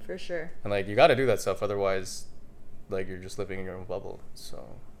 For sure. And like you got to do that stuff, otherwise, like you're just living in your own bubble. So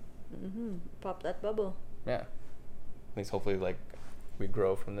Pop that bubble. yeah, at least hopefully like we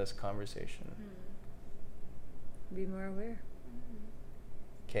grow from this conversation. Be more aware.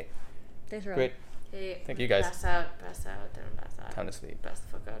 Okay, Thanks, Rob. great. Hey, Thank you, guys. Pass out, then pass out. Time to sleep. Pass the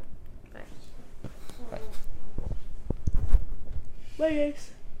fuck out. Bye. Bye. Bye,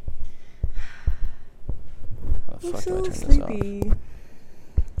 guys. How the fuck do I turn this off?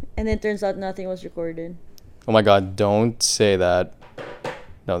 And then turns out nothing was recorded. Oh my god! Don't say that.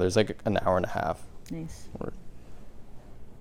 No, there's like an hour and a half. Nice. Or